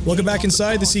 Welcome back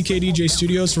inside the CKDJ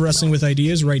studios for Wrestling with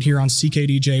Ideas right here on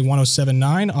CKDJ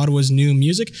 1079, Ottawa's new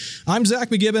music. I'm Zach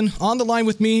McGibbon. On the line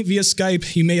with me via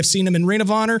Skype, you may have seen him in Ring of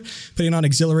Honor, putting on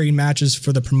exhilarating matches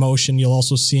for the promotion. You'll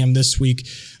also see him this week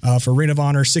for Ring of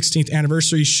Honor 16th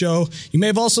anniversary show. You may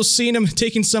have also seen him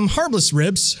taking some harmless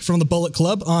ribs from the Bullet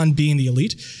Club on Being the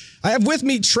Elite. I have with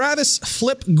me Travis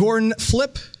Flip Gordon.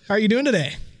 Flip, how are you doing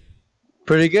today?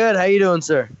 Pretty good. How you doing,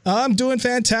 sir? I'm doing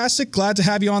fantastic. Glad to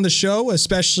have you on the show,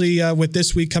 especially with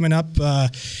this week coming up.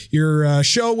 Your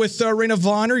show with Ring of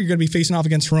Honor, you're going to be facing off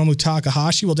against Hiromu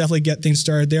Takahashi. We'll definitely get things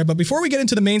started there. But before we get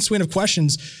into the main swing of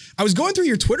questions, I was going through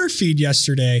your Twitter feed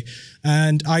yesterday,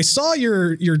 and I saw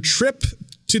your trip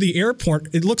to the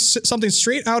airport. It looks something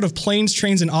straight out of Planes,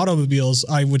 Trains, and Automobiles,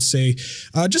 I would say.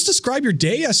 Just describe your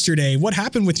day yesterday. What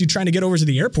happened with you trying to get over to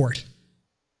the airport?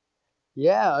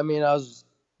 Yeah, I mean, I was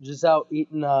just out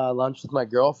eating lunch with my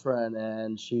girlfriend,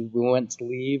 and we went to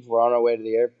leave. We're on our way to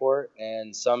the airport,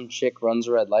 and some chick runs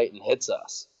a red light and hits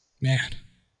us. Man,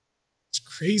 it's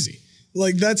crazy.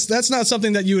 Like, that's not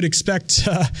something that you would expect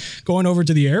going over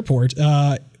to the airport.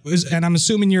 And I'm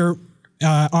assuming you're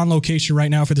on location right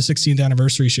now for the 16th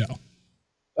anniversary show.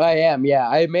 I am, yeah.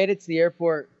 I made it to the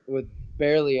airport with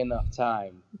barely enough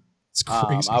time. It's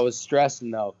crazy. I was stressing,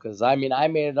 though, because, I mean, I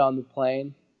made it on the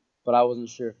plane, but I wasn't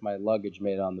sure if my luggage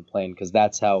made it on the plane because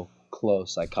that's how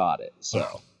close I caught it.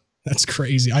 So that's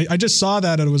crazy. I just saw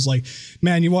that and it was like,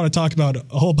 man, you want to talk about a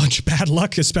whole bunch of bad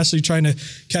luck, especially trying to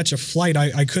catch a flight.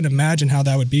 I couldn't imagine how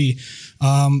that would be.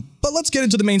 But let's get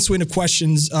into the main swing of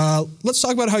questions. Let's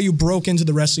talk about how you broke into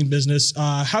the wrestling business.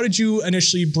 How did you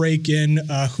initially break in?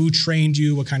 Who trained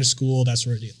you? What kind of school? That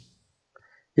sort of deal.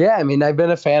 Yeah, I mean, I've been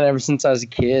a fan ever since I was a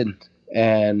kid,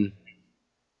 and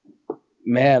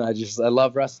man, I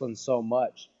love wrestling so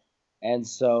much. And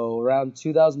so around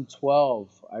 2012,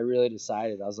 I really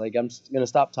decided, I was like, I'm just going to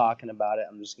stop talking about it.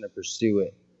 I'm just going to pursue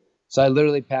it. So I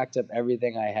literally packed up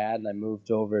everything I had and I moved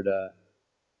over to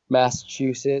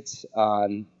Massachusetts,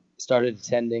 started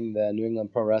attending the New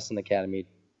England Pro Wrestling Academy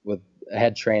with a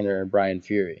head trainer, Brian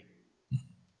Fury.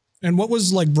 And what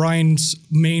was like Brian's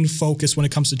main focus when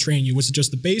it comes to training you? Was it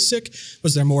just the basic?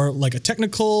 Was there more like a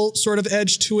technical sort of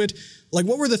edge to it? Like,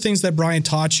 what were the things that Brian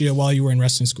taught you while you were in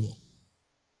wrestling school?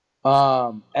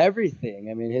 Everything.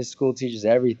 I mean, his school teaches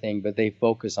everything, but they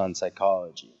focus on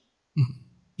psychology. Mm-hmm.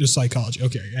 Just psychology.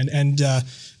 Okay. And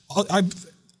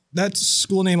that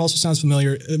school name also sounds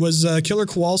familiar. Was Killer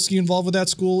Kowalski involved with that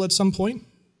school at some point?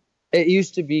 It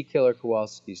used to be Killer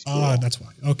Kowalski's school. Ah, that's why.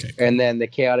 Okay. And then the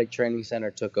Chaotic Training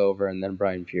Center took over, and then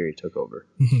Brian Fury took over.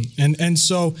 Mm-hmm. And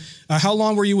so how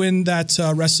long were you in that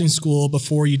wrestling school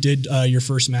before you did your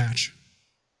first match?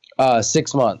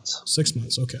 6 months. 6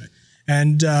 months, okay.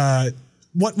 And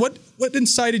what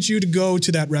incited you to go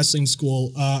to that wrestling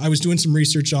school? I was doing some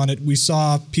research on it. We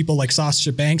saw people like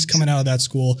Sasha Banks coming out of that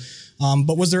school.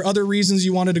 But was there other reasons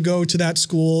you wanted to go to that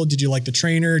school? Did you like the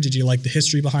trainer? Did you like the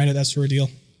history behind it, that sort of deal?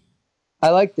 I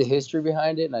liked the history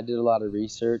behind it, and I did a lot of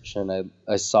research, and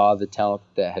I saw the talent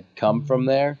that had come from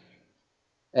there.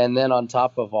 And then on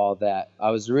top of all that, I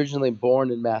was originally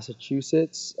born in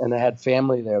Massachusetts, and I had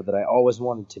family there that I always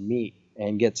wanted to meet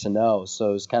and get to know. So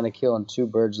it was kind of killing two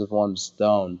birds with one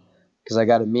stone, because I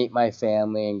got to meet my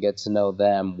family and get to know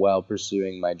them while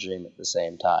pursuing my dream at the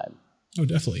same time. Oh,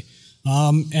 definitely.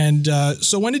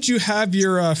 So when did you have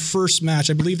your first match?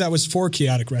 I believe that was for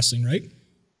Chaotic Wrestling, right?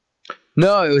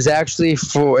 No, it was actually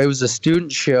it was a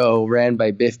student show ran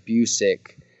by Biff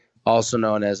Busick, also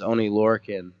known as Oney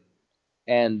Lorcan.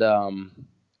 And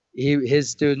his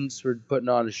students were putting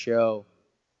on a show,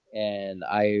 and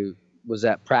I was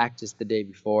at practice the day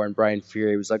before, and Brian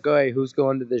Fury was like, "Oh, hey, who's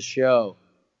going to this show?"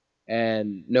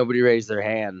 and nobody raised their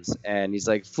hands. And he's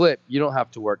like, Flip, you don't have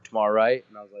to work tomorrow, right?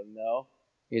 And I was like, no.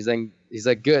 He's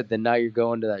like, good. Then now you're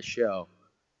going to that show.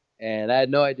 And I had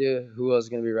no idea who I was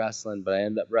going to be wrestling, but I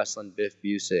ended up wrestling Biff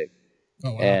Busick.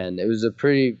 Oh, wow. And it was a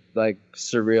pretty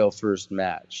surreal first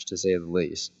match, to say the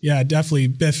least. Yeah, definitely.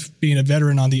 Biff being a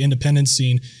veteran on the independent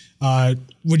scene.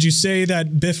 Would you say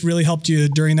that Biff really helped you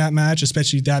during that match,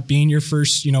 especially that being your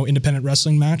first, independent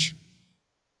wrestling match?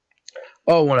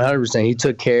 Oh, 100%. He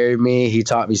took care of me. He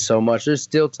taught me so much. There's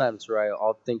still times where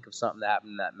I'll think of something that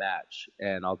happened in that match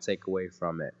and I'll take away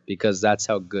from it because that's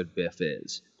how good Biff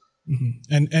is.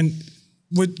 Mm-hmm. And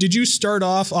did you start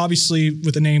off, obviously,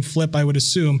 with the name Flip, I would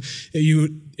assume,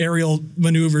 aerial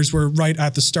maneuvers were right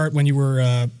at the start when you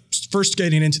were first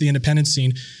getting into the independent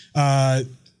scene.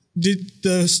 Did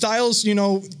the styles,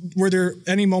 were there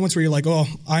any moments where you're like, oh,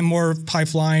 I'm more high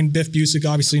flying? Biff Busick,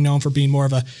 obviously known for being more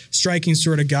of a striking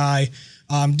sort of guy.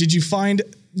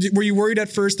 Were you worried at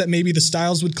first that maybe the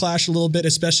styles would clash a little bit,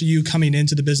 especially you coming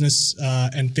into the business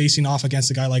and facing off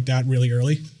against a guy like that really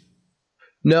early?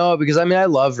 No, because I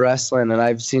love wrestling and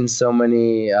I've seen so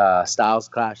many styles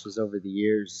clashes over the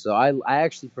years. So I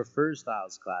actually prefer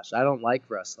styles clash. I don't like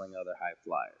wrestling other high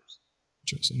flyers.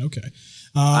 Interesting. Okay.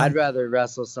 I'd rather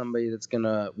wrestle somebody that's going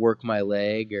to work my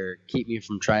leg or keep me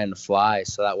from trying to fly.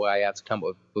 So that way I have to come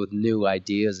up with new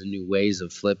ideas and new ways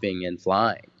of flipping and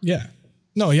flying. Yeah.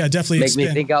 No, yeah, definitely. Make me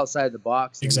think outside the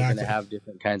box. And exactly. We're going to have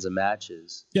different kinds of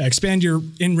matches. Yeah. Expand your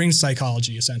in-ring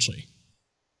psychology, essentially.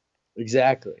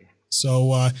 Exactly.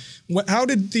 So how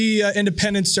did the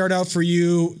independent start out for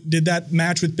you? Did that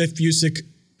match with Biff Busick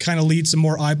kind of lead some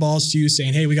more eyeballs to you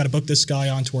saying, hey, we got to book this guy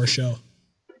onto our show?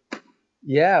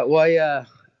 Yeah, well,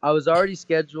 I was already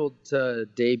scheduled to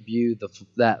debut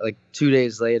that 2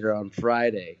 days later on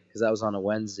Friday because that was on a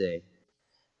Wednesday.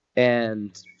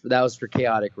 And that was for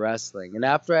Chaotic Wrestling. And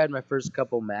after I had my first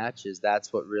couple matches,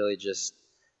 that's what really just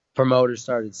promoters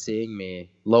started seeing me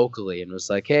locally and was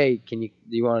like, hey, do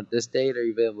you want this date? Are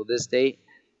you available this date?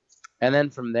 And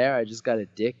then from there, I just got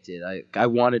addicted. I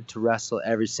wanted to wrestle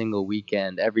every single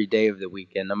weekend, every day of the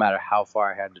weekend, no matter how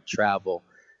far I had to travel.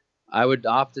 I would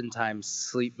oftentimes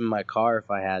sleep in my car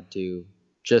if I had to,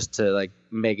 just to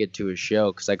make it to a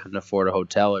show because I couldn't afford a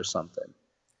hotel or something.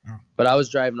 Oh. But I was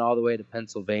driving all the way to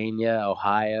Pennsylvania,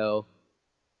 Ohio,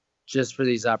 just for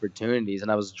these opportunities, and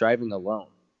I was driving alone.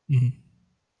 Mm-hmm.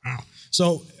 Wow.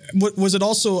 So was it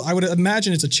also, I would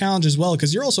imagine it's a challenge as well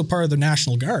because you're also part of the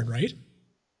National Guard, right?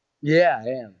 Yeah, I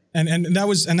am. And that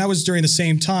was during the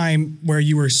same time where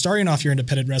you were starting off your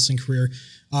independent wrestling career.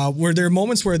 Were there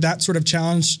moments where that sort of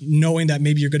challenge, knowing that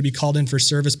maybe you're going to be called in for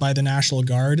service by the National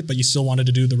Guard, but you still wanted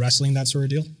to do the wrestling, that sort of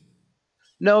deal?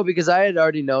 No, because I had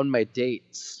already known my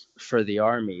dates for the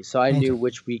Army. So I knew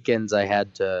which weekends I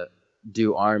had to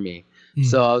do Army. Mm-hmm.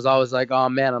 So I was always like, oh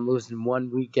man, I'm losing one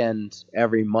weekend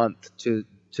every month to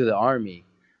the Army.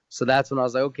 So that's when I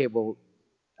was like, okay, well,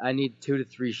 I need 2 to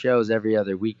 3 shows every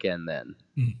other weekend then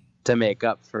to make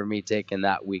up for me taking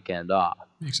that weekend off.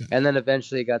 And then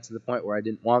eventually it got to the point where I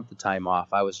didn't want the time off.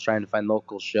 I was trying to find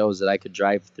local shows that I could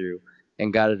drive through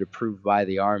and got it approved by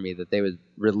the Army that they would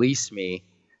release me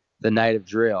the night of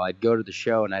drill. I'd go to the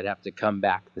show and I'd have to come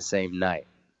back the same night.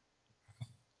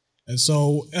 And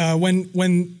so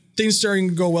when things starting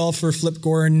to go well for Flip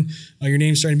Gordon, your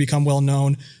name's starting to become well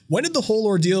known, when did the whole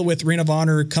ordeal with Ring of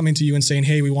Honor coming to you and saying,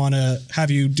 hey, we want to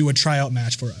have you do a tryout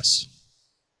match for us?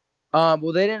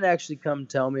 Well, they didn't actually come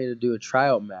tell me to do a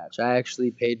tryout match. I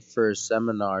actually paid for a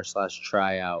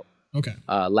seminar/tryout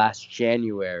last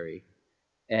January.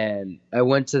 And I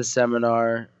went to the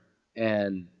seminar,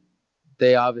 and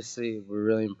they obviously were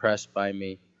really impressed by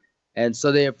me. And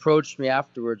so they approached me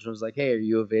afterwards and was like, hey, are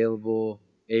you available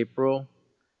April?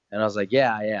 And I was like,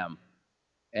 yeah, I am.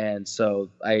 And so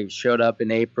I showed up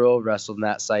in April, wrestled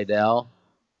Matt Seidel.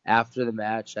 After the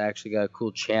match, I actually got a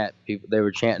cool chant. They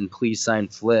were chanting, please sign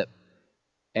Flip.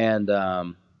 And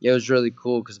it was really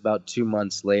cool because about 2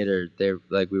 months later,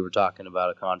 we were talking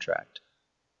about a contract.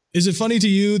 Is it funny to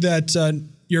you that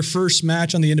your first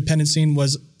match on the independent scene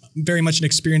was very much an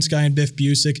experienced guy in Biff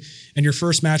Busick, and your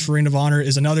first match for Ring of Honor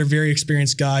is another very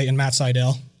experienced guy in Matt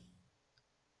Seidel?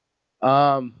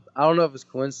 I don't know if it's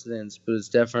coincidence, but it's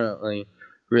definitely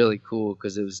really cool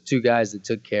because it was 2 guys that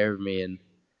took care of me and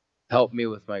helped me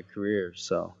with my career.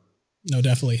 So, no,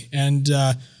 definitely. And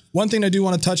one thing I do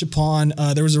want to touch upon,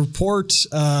 there was a report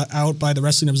out by the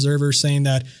Wrestling Observer saying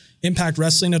that Impact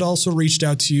Wrestling had also reached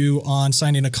out to you on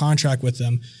signing a contract with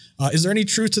them. Is there any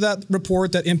truth to that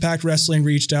report that Impact Wrestling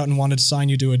reached out and wanted to sign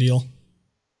you to a deal?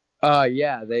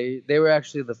 Yeah, they were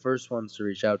actually the first ones to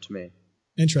reach out to me.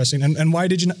 Interesting. And why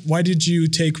did you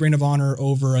take Ring of Honor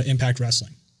over Impact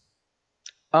Wrestling?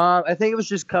 I think it was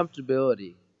just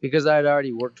comfortability because I had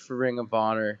already worked for Ring of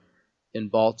Honor in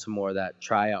Baltimore, that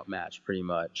tryout match pretty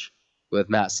much with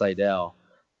Matt Seidel.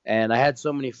 And I had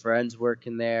so many friends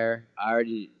working there. I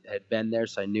already had been there,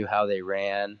 so I knew how they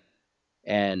ran.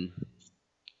 And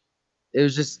it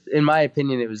was just, in my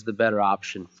opinion, it was the better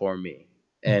option for me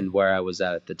and where I was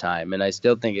at the time. And I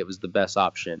still think it was the best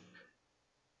option.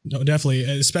 No, definitely,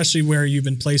 especially where you've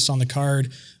been placed on the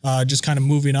card, just kind of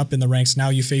moving up in the ranks. Now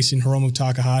you're facing Hiromu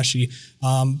Takahashi.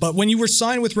 But when you were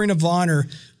signed with Ring of Honor,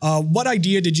 what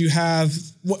idea did you have,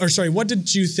 what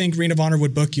did you think Ring of Honor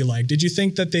would book you like? Did you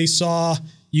think that they saw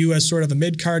you as sort of a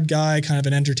mid-card guy, kind of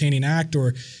an entertaining act,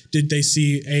 or did they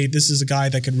see, hey, this is a guy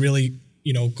that could really,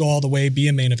 go all the way, be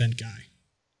a main event guy?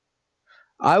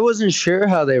 I wasn't sure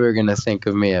how they were going to think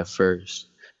of me at first,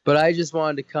 but I just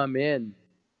wanted to come in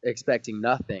expecting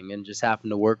nothing and just happen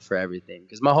to work for everything,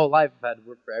 because my whole life I've had to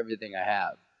work for everything I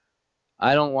have.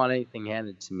 I don't want anything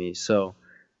handed to me. So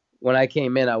when I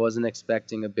came in, I wasn't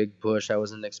expecting a big push. I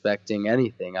wasn't expecting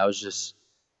anything. I was just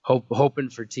hoping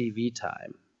for TV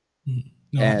time.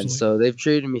 No, and absolutely. So they've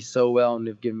treated me so well, and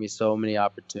they've given me so many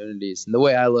opportunities. And the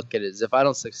way I look at it is, if I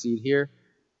don't succeed here,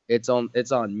 it's on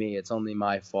me. It's only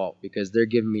my fault, because they're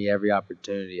giving me every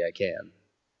opportunity I can.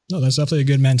 No, that's definitely a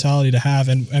good mentality to have.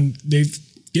 And they've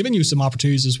given you some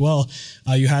opportunities as well.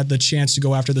 You had the chance to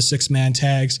go after the 6-man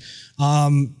tags.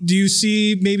 Do you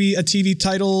see maybe a TV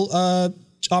title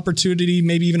opportunity,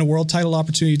 maybe even a world title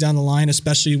opportunity down the line,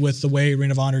 especially with the way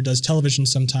Ring of Honor does television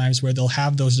sometimes, where they'll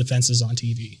have those defenses on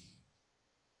TV?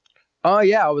 Oh,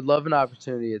 yeah, I would love an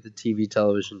opportunity at the TV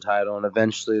television title and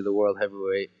eventually the World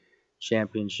Heavyweight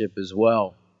Championship as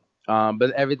well.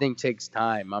 But everything takes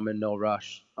time. I'm in no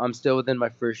rush. I'm still within my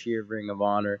first year of Ring of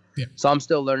Honor. Yeah. So I'm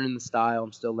still learning the style.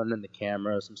 I'm still learning the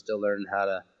cameras. I'm still learning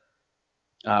how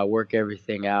to work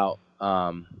everything out.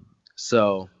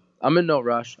 So I'm in no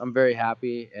rush. I'm very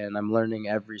happy, and I'm learning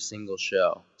every single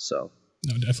show. So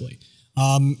no, definitely.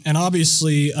 And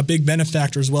obviously a big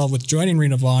benefactor as well with joining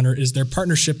Ring of Honor is their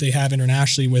partnership they have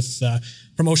internationally with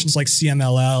promotions like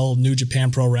CMLL, New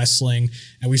Japan Pro Wrestling.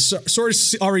 And we've sort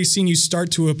of already seen you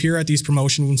start to appear at these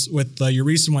promotions, with your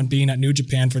recent one being at New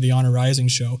Japan for the Honor Rising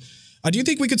show. Do you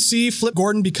think we could see Flip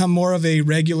Gordon become more of a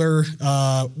regular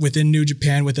within New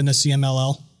Japan, within the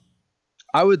CMLL?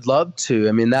 I would love to.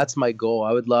 I mean, that's my goal.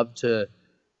 I would love to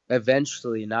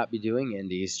eventually not be doing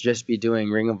indies, just be doing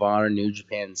Ring of Honor, New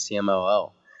Japan, and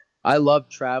CMLL. I love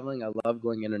traveling. I love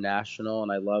going international,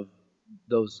 and I love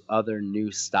those other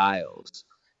new styles,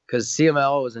 because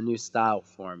CMLL was a new style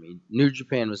for me. New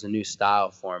Japan was a new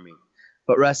style for me.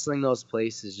 But wrestling those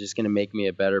places is just going to make me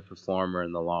a better performer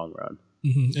in the long run.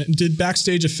 Mm-hmm. And did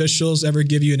backstage officials ever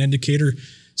give you an indicator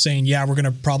saying, yeah, we're going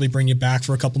to probably bring you back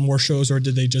for a couple more shows, or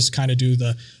did they just kind of do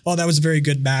the, oh, that was a very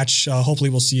good match, hopefully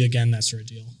we'll see you again, that sort of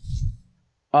deal?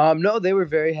 No, they were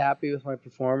very happy with my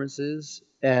performances,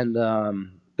 and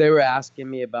they were asking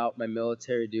me about my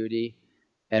military duty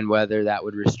and whether that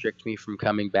would restrict me from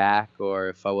coming back, or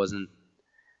if I wasn't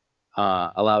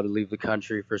allowed to leave the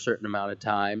country for a certain amount of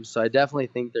time. So I definitely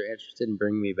think they're interested in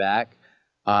bringing me back.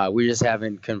 We just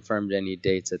haven't confirmed any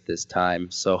dates at this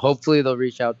time. So hopefully they'll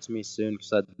reach out to me soon,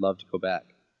 because I'd love to go back.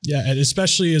 Yeah, and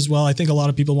especially as well, I think a lot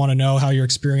of people want to know how your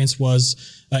experience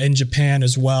was in Japan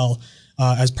as well.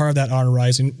 As part of that Honor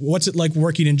Rising, what's it like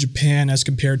working in Japan as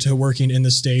compared to working in the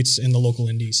States in the local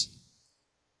indies?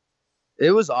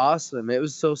 It was awesome. It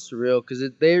was so surreal, because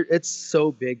it's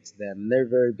so big to them. They're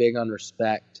very big on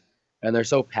respect, and they're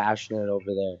so passionate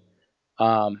over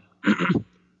there.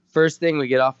 First thing, we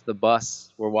get off the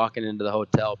bus, we're walking into the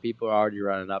hotel. People are already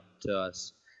running up to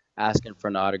us, asking for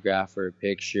an autograph or a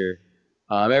picture.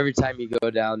 Every time you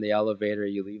go down the elevator,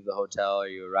 you leave the hotel or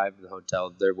you arrive at the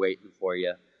hotel, they're waiting for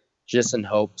you, just in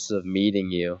hopes of meeting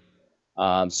you.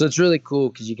 So it's really cool,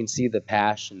 because you can see the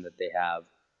passion that they have.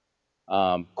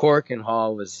 Corkin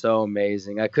Hall was so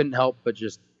amazing. I couldn't help but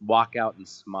just walk out and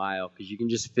smile, because you can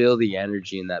just feel the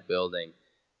energy in that building.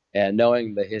 And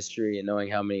knowing the history and knowing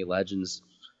how many legends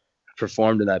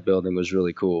performed in that building was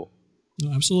really cool.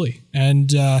 Absolutely.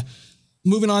 And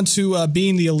moving on to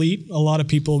Being the Elite, a lot of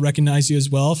people recognize you as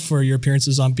well for your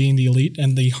appearances on Being the Elite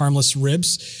and the harmless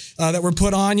ribs that were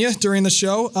put on you during the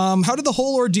show. How did the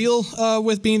whole ordeal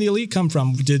with Being the Elite come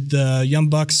from? Did the Young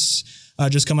Bucks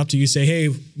just come up to you, say, hey,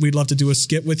 we'd love to do a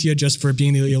skit with you just for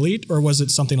Being the Elite, or was it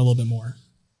something a little bit more?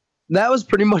 That was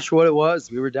pretty much what it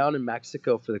was. We were down in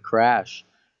Mexico for the crash,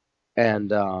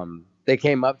 and they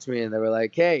came up to me and they were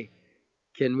like, hey,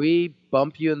 can we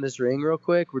bump you in this ring real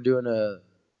quick? We're doing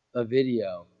a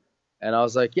video. And I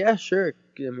was like, yeah, sure.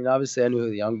 I mean, obviously I knew who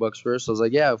the Young Bucks were, so I was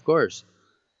like, yeah, of course.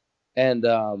 And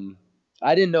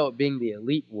I didn't know what being the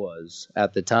elite was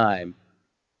at the time.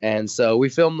 And so we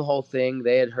filmed the whole thing.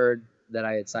 They had heard that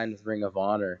I had signed with Ring of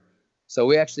Honor. So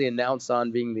we actually announced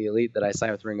on Being the Elite that I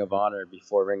signed with Ring of Honor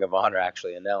before Ring of Honor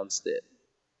actually announced it.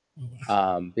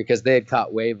 Because they had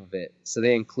caught wave of it. So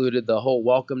they included the whole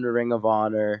welcome to Ring of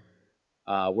Honor,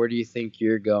 where do you think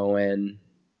you're going,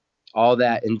 all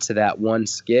that into that one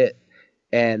skit.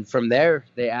 And from there,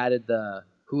 they added the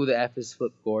Who the F is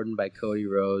Flip Gordon by Cody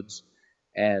Rhodes.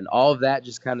 And all of that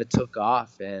just kind of took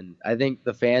off. And I think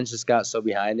the fans just got so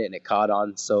behind it and it caught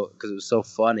on so because it was so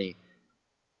funny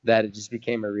that it just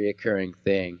became a reoccurring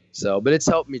thing. So, but it's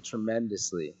helped me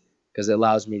tremendously because it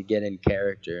allows me to get in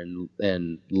character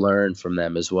and learn from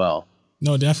them as well.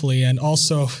 No, definitely. And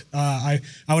also, I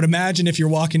would imagine if you're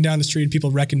walking down the street and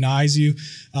people recognize you,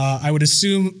 I would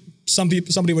assume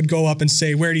somebody would go up and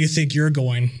say, "Where do you think you're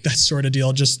going?" That sort of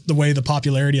deal, just the way the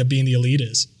popularity of Being the Elite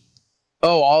is.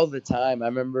 Oh, all the time. I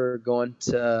remember going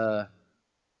to,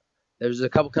 there was a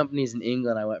couple companies in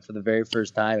England I went for the very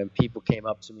first time, and people came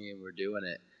up to me and were doing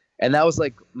it. And that was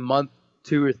like month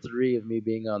 2 or 3 of me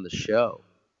being on the show.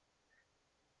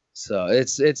 So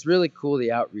it's really cool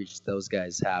the outreach those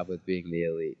guys have with Being the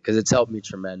Elite, because it's helped me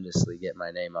tremendously get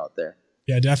my name out there.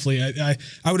 Yeah, definitely.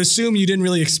 I would assume you didn't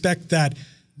really expect that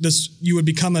you would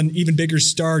become an even bigger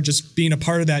star just being a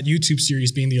part of that YouTube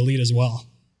series, Being the Elite as well.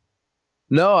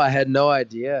 No, I had no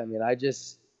idea. I mean,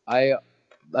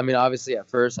 obviously at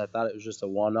first I thought it was just a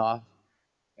one-off.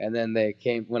 And then they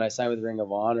came, when I signed with Ring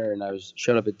of Honor and I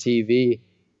showed up at TV,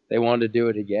 they wanted to do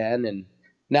it again. And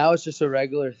now it's just a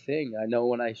regular thing. I know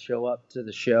when I show up to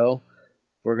the show,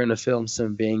 we're going to film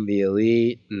some Being the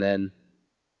Elite. And then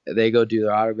they go do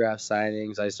their autograph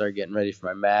signings. I start getting ready for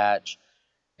my match.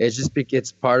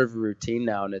 It's part of a routine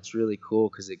now. And it's really cool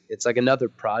because it's like another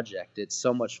project. It's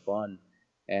so much fun.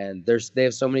 And they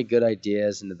have so many good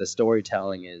ideas, and the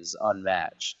storytelling is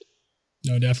unmatched.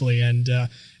 No, definitely. And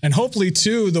hopefully,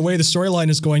 too, the way the storyline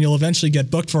is going, you'll eventually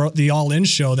get booked for the All In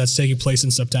show that's taking place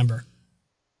in September.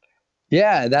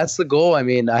 Yeah, that's the goal. I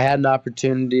mean, I had an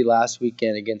opportunity last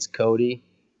weekend against Cody.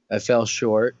 I fell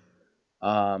short.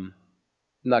 I'm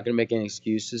not going to make any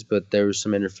excuses, but there was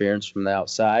some interference from the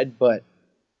outside. But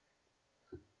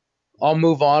I'll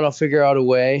move on. I'll figure out a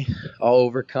way. I'll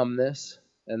overcome this.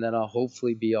 And then I'll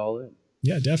hopefully be All In.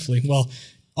 Yeah, definitely. Well,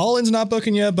 All In's not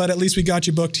booking you, but at least we got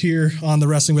you booked here on the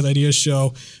Wrestling with Ideas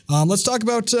show. Let's talk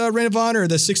about Ring of Honor,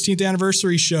 the 16th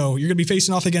anniversary show. You're going to be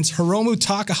facing off against Hiromu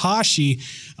Takahashi.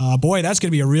 Boy, that's going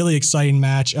to be a really exciting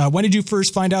match. When did you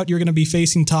first find out you're going to be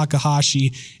facing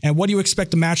Takahashi? And what do you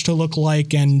expect the match to look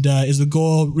like? And is the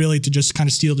goal really to just kind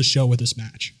of steal the show with this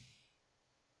match?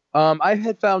 I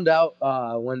had found out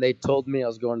when they told me I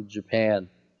was going to Japan.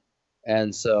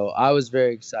 And so I was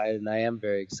very excited, and I am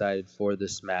very excited for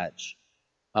this match.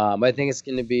 I think it's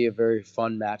going to be a very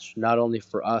fun match, not only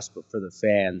for us, but for the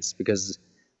fans, because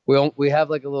we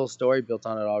have like a little story built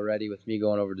on it already with me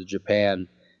going over to Japan,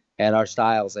 and our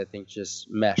styles, I think, just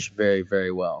mesh very,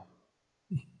 very well.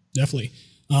 Definitely.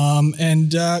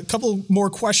 And a couple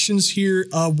more questions here.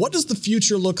 What does the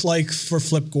future look like for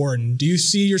Flip Gordon? Do you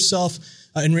see yourself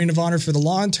in Ring of Honor for the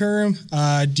long term?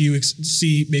 Do you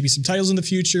see maybe some titles in the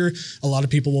future? A lot of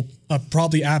people will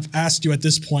probably have asked you at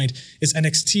this point, is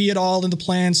NXT at all in the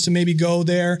plans to maybe go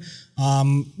there?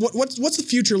 What's the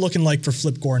future looking like for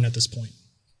Flip Gordon at this point?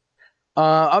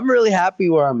 I'm really happy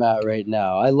where I'm at right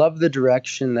now. I love the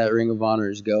direction that Ring of Honor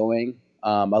is going.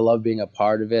 I love being a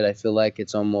part of it. I feel like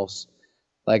it's almost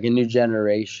like a new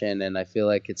generation, and I feel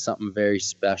like it's something very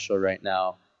special right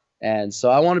now. And so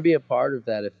I want to be a part of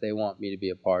that if they want me to be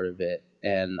a part of it.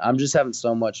 And I'm just having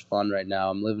so much fun right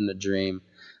now. I'm living a dream.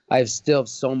 I still have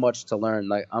so much to learn.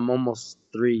 Like, I'm almost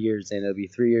 3 years in. It'll be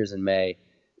 3 years in May.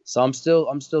 So I'm still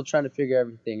trying to figure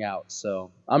everything out. So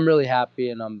I'm really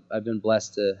happy, and I've been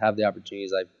blessed to have the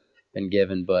opportunities I've been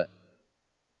given. But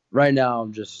right now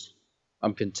I'm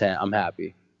content. I'm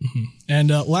happy. Mm-hmm.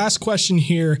 And last question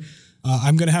here.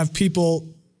 I'm going to have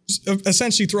people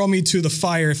essentially throw me to the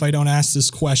fire if I don't ask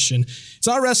this question. It's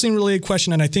not a wrestling related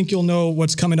question, and I think you'll know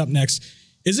what's coming up next.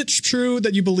 Is it true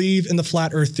that you believe in the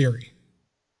flat earth theory?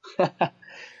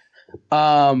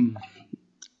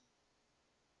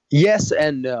 Yes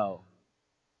and no.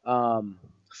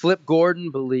 Flip Gordon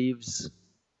believes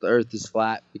the earth is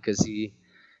flat because he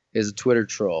is a Twitter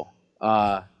troll.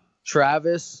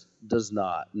 Travis does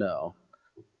not, no.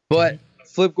 But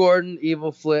Flip Gordon,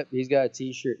 Evil Flip, he's got a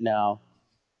t-shirt now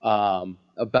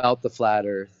about the flat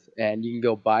earth, and you can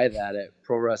go buy that at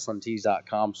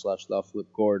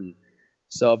prowrestlingtees.com/theflipgordon.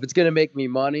 So if it's going to make me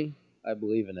money, I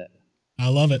believe in it. I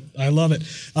love it.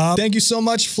 Thank you so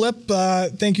much, Flip.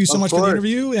 Thank you so much for the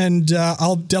interview. And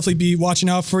I'll definitely be watching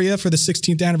out for you for the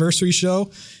 16th anniversary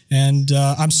show. And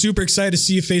I'm super excited to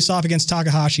see you face off against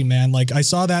Takahashi, man. Like, I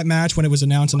saw that match when it was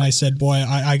announced, and I said, boy,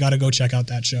 I got to go check out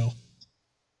that show.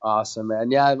 Awesome,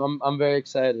 man. Yeah, I'm very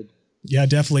excited. Yeah,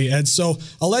 definitely. And so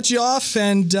I'll let you off,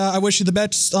 and I wish you the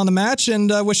best on the match,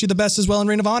 and I wish you the best as well in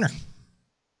Ring of Honor.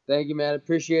 Thank you, man.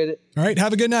 Appreciate it. All right,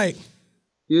 have a good night.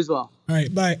 You as well. All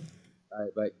right, bye. All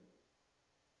right, bye.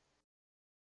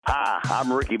 Hi,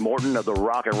 I'm Ricky Morton of the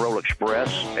Rock and Roll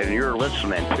Express, and you're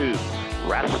listening to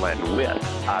Wrestling with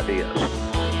Ideas.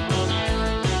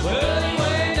 Well, you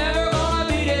ain't never gonna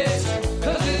beat it,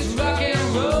 'cause it's rock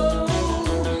and roll.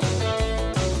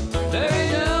 There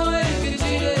ain't no way you can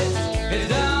cheat it, it's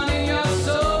down in your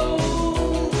soul.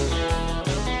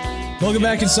 Welcome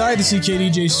back inside the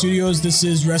CKDJ studios. This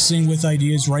is Wrestling with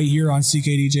Ideas right here on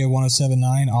CKDJ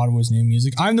 1079, Ottawa's new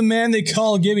music. I'm the man they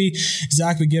call Gibby,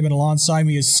 Zach McGibbon. Alongside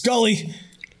me is Scully,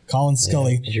 Colin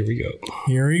Scully. Yeah, here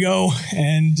we go.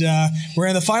 And we're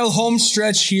in the final home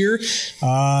stretch here.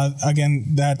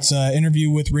 Again, that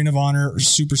interview with Ring of Honor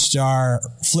superstar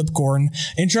Flip Gordon.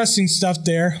 Interesting stuff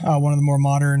there. One of the more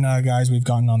modern guys we've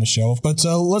gotten on the show. But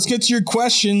let's get to your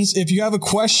questions. If you have a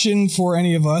question for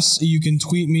any of us, you can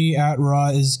tweet me at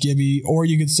 @RawIsGibby, or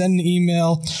you can send an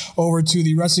email over to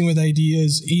the Wrestling with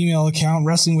Ideas email account,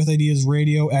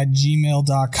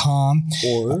 wrestlingwithideasradio@gmail.com.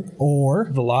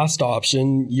 Or the last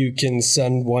option, you can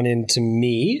send one in to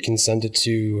me. You can send it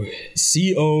to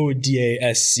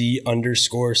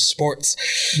CODASC_sports.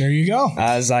 There you go.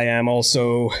 As I am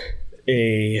also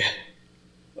I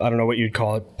don't know what you'd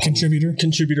call it.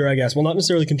 Contributor, I guess. Well, not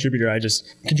necessarily contributor. I just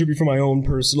contribute for my own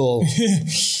personal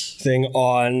thing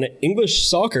on English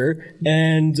soccer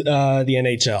and the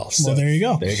NHL. So well, there you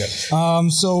go.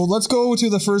 So let's go to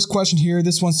the first question here.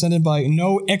 This one's sent in by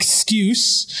No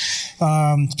Excuse,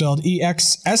 spelled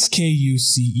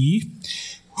EXSKUCE.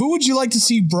 Who would you like to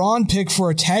see Braun pick for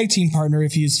a tag team partner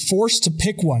if he is forced to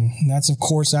pick one? And that's, of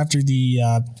course, after the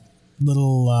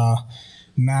little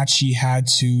match he had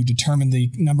to determine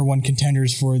the number one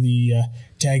contenders for the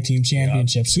tag team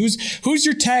championships. Yeah. Who's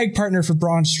your tag partner for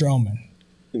Braun Strowman?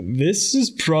 This is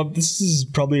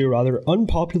probably a rather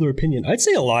unpopular opinion. I'd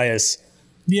say Elias.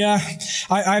 Yeah,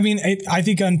 I mean, I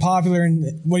think unpopular.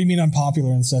 What do you mean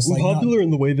unpopular in the sense? Unpopular in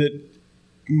the way that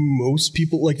most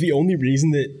people, like, the only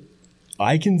reason that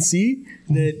I can see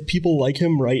that people like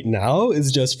him right now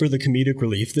is just for the comedic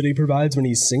relief that he provides when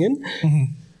he's singing.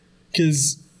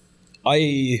 Because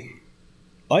I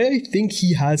think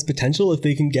he has potential if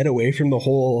they can get away from the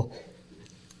whole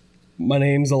 "my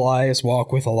name's Elias,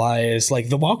 walk with Elias." Like,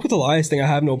 the walk with Elias thing I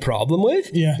have no problem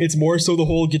with. Yeah. It's more so the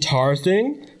whole guitar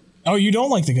thing. Oh, you don't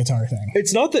like the guitar thing?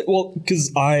 It's not that, well,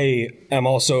 because I am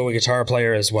also a guitar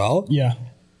player as well. Yeah.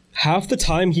 Half the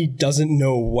time he doesn't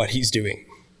know what he's doing.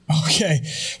 Okay.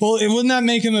 Well, wouldn't that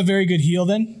make him a very good heel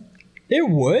then? It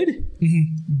would,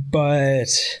 but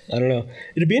I don't know.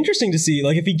 It'd be interesting to see,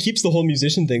 like, if he keeps the whole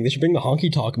musician thing, they should bring the honky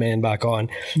tonk man back on.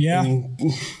 Yeah.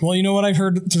 Well, you know what I've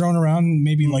heard thrown around?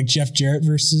 Maybe like Jeff Jarrett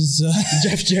versus Elias.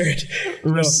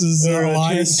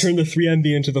 Turn the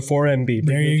 3MB into the 4MB.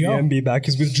 There you go. 3MB back,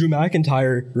 because with Drew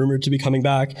McIntyre rumored to be coming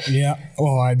back. Yeah.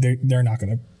 Oh, they're not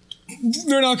going to.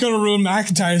 They're not going to ruin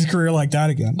McIntyre's career like that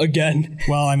again.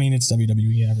 Well, I mean, it's WWE,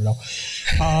 you never know.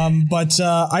 But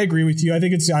I agree with you. I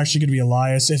think it's actually going to be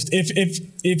Elias.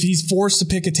 If he's forced to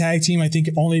pick a tag team, I think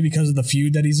only because of the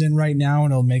feud that he's in right now,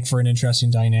 and it'll make for an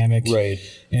interesting dynamic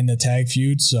in the tag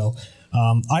feud. So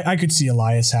I could see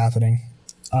Elias happening.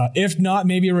 If not,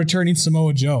 maybe a returning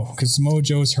Samoa Joe, because Samoa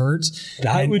Joe's hurt.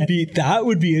 That would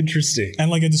be interesting. And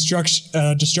like a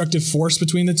destructive force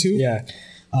between the two. Yeah.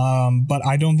 But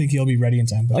I don't think he'll be ready in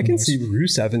time. I can see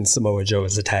Rusev and Samoa Joe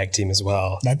as a tag team as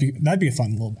well. That'd be a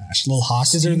fun little match, a little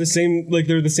hostage. Because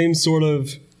they're the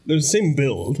same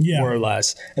build, more or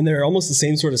less, and they're almost the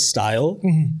same sort of style.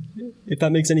 If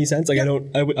that makes any sense. Like, I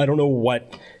don't know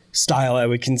what style I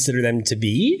would consider them to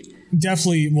be.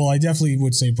 Definitely. Well, I definitely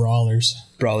would say brawlers.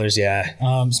 Brawlers, yeah.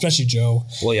 Especially Joe.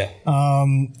 Well, yeah.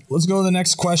 Let's go to the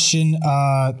next question.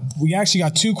 We actually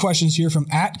got two questions here from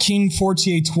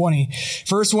 @King4820.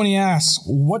 First one, he asks,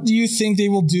 what do you think they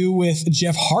will do with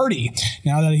Jeff Hardy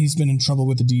now that he's been in trouble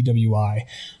with the DWI?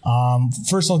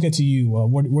 First, I'll get to you.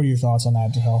 What are your thoughts on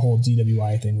that whole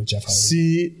DWI thing with Jeff Hardy?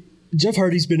 See, Jeff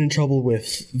Hardy's been in trouble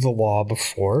with the law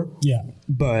before. Yeah.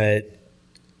 But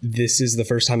this is the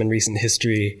first time in recent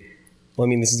history. Well, I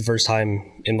mean, this is the first time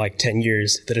in like 10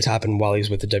 years that it's happened while he's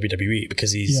with the WWE,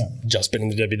 because he's just been in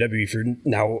the WWE for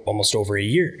now almost over a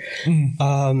year.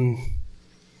 I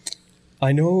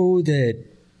know that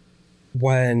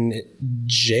when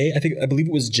I believe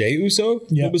it was Jey Uso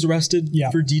that was arrested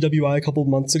for DWI a couple of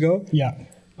months ago. Yeah.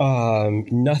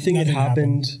 Nothing had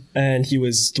happened, and he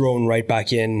was thrown right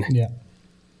back in. Yeah.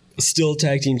 Still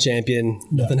tag team champion.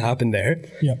 Nothing happened there.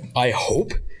 Yeah. I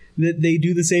hope that they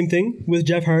do the same thing with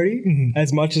Jeff Hardy.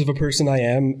 As much of a person I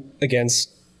am against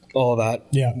all of that,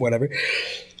 whatever.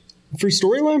 For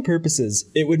storyline purposes,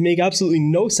 it would make absolutely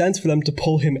no sense for them to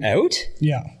pull him out.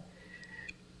 Yeah.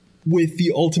 With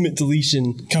the ultimate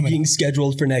deletion being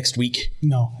scheduled for next week.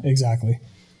 No, exactly.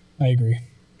 I agree.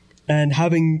 And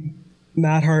having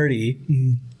Matt Hardy,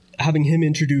 having him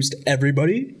introduce to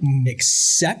everybody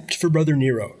except for Brother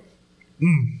Nero.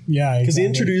 Yeah, because he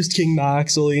introduced King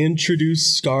Maxwell, he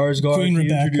introduced Skarsgård,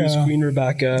 introduced Queen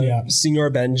Rebecca, Senor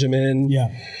Benjamin. Yeah,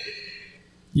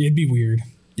 it'd be weird.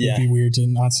 Yeah. It'd be weird to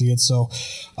not see it. So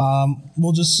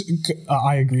we'll just,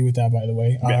 I agree with that, by the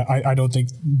way. Yeah. I don't think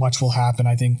much will happen.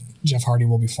 I think Jeff Hardy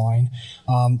will be fine.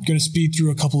 Going to speed through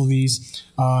a couple of these.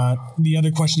 The other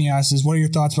question he asked is, what are your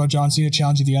thoughts about John Cena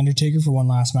challenging The Undertaker for one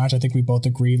last match? I think we both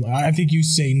agree. I think you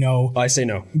say no. I say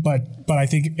no. But I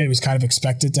think it was kind of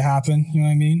expected to happen. You know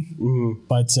what I mean? Mm-hmm.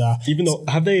 But even though,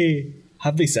 have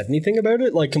they said anything about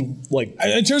it? Like in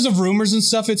terms of rumors and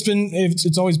stuff,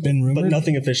 it's always been rumored, but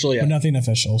nothing official yet. But nothing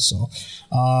official. So,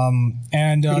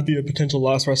 and could it be a potential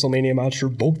last WrestleMania match for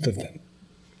both of them?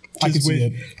 I could see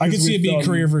it. I could see it being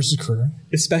career versus career,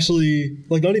 especially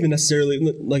not even necessarily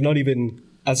not even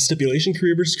as stipulation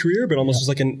career versus career, but almost just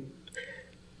like an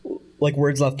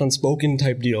words left unspoken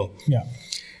type deal. Yeah.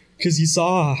 Because you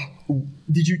saw,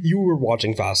 you were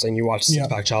watching Fastlane, you watched the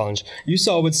Six-Pack Challenge. You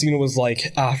saw what Cena was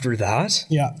like after that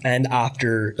and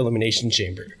after Elimination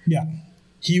Chamber. Yeah.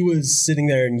 He was sitting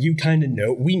there and you kind of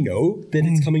know, we know that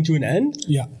it's coming to an end.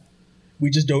 Yeah. We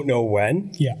just don't know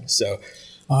when. Yeah. So.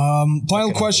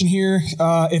 Final question here.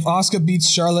 If Asuka beats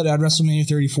Charlotte at WrestleMania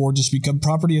 34, just become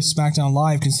property of SmackDown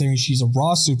Live, considering she's a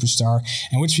Raw superstar,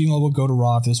 and which female would go to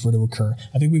Raw if this were to occur?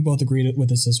 I think we both agreed with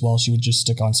this as well. She would just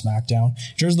stick on SmackDown.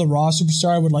 In terms of the Raw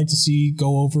superstar I would like to see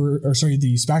go over,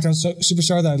 the SmackDown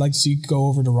superstar that I'd like to see go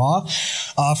over to Raw.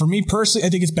 For me personally, I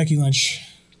think it's Becky Lynch.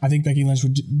 I think Becky Lynch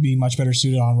would be much better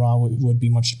suited on Raw, would be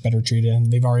much better treated,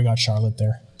 and they've already got Charlotte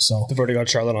there. So they've already got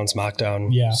Charlotte on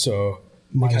SmackDown. Yeah. So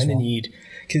they kind of need...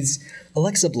 Because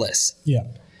Alexa Bliss,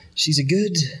 she's a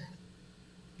good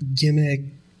gimmicky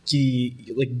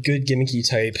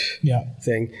type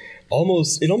thing. It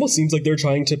almost seems like they're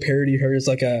trying to parody her as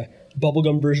like a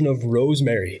bubblegum version of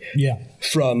Rosemary. Yeah.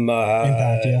 From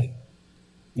Impact,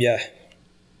 yeah.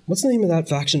 What's the name of that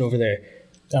faction over there?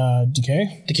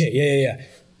 Decay? Decay, yeah.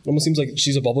 Almost seems like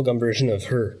she's a bubblegum version of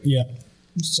her. Yeah.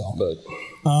 So, but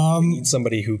they need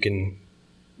somebody who can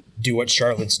do what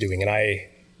Charlotte's doing, and I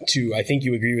think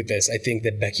you agree with this. I think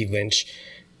that Becky Lynch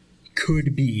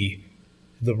could be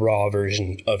the Raw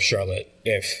version of Charlotte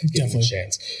if given a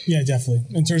chance. Yeah, definitely.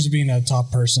 In terms of being a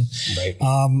top person. Right.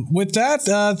 With that,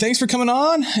 thanks for coming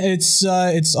on. It's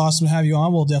awesome to have you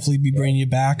on. We'll definitely be bringing you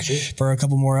back for a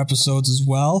couple more episodes as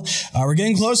well. We're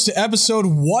getting close to episode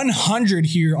 100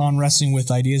 here on Wrestling with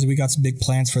Ideas. We got some big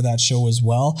plans for that show as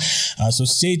well. So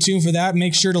stay tuned for that.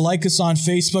 Make sure to like us on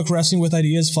Facebook, Wrestling with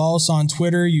Ideas. Follow us on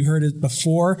Twitter. You heard it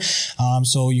before.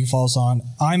 So you can follow us on.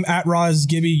 I'm at Roz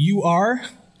Gibby. You are...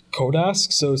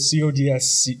 Kodask, so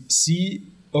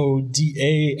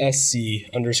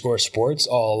CODASC_sports.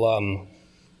 I'll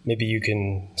maybe you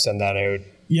can send that out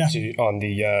on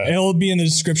the it'll be in the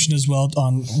description as well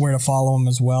on where to follow him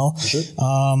as well. Sure.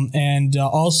 And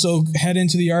also head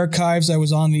into the archives. I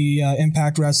was on the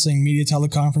Impact Wrestling Media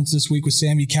Teleconference this week with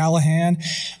Sami Callihan,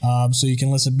 so you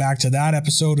can listen back to that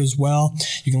episode as well.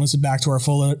 You can listen back to our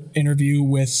full interview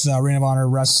with Ring of Honor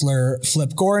wrestler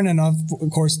Flip Gordon, and of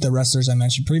course the wrestlers I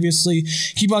mentioned previously.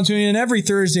 Keep on tuning in every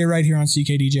Thursday right here on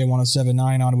CKDJ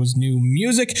 107.9, Ottawa's new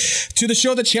music, to the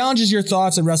show that challenges your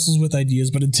thoughts and wrestles with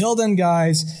ideas. But until then,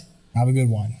 guys, have a good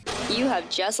one. You have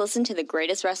just listened to the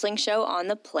greatest wrestling show on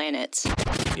the planet.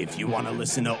 If you want to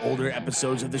listen to older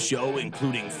episodes of the show,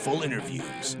 including full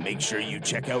interviews, make sure you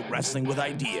check out Wrestling with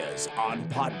Ideas on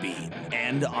Podbean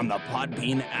and on the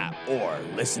Podbean app, or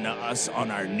listen to us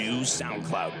on our new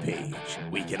SoundCloud page.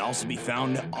 We can also be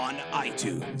found on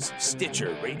iTunes,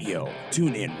 Stitcher Radio,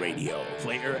 TuneIn Radio,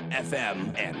 Player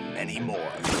FM, and many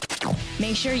more.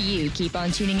 Make sure you keep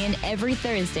on tuning in every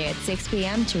Thursday at 6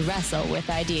 p.m. to Wrestle with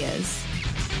Ideas.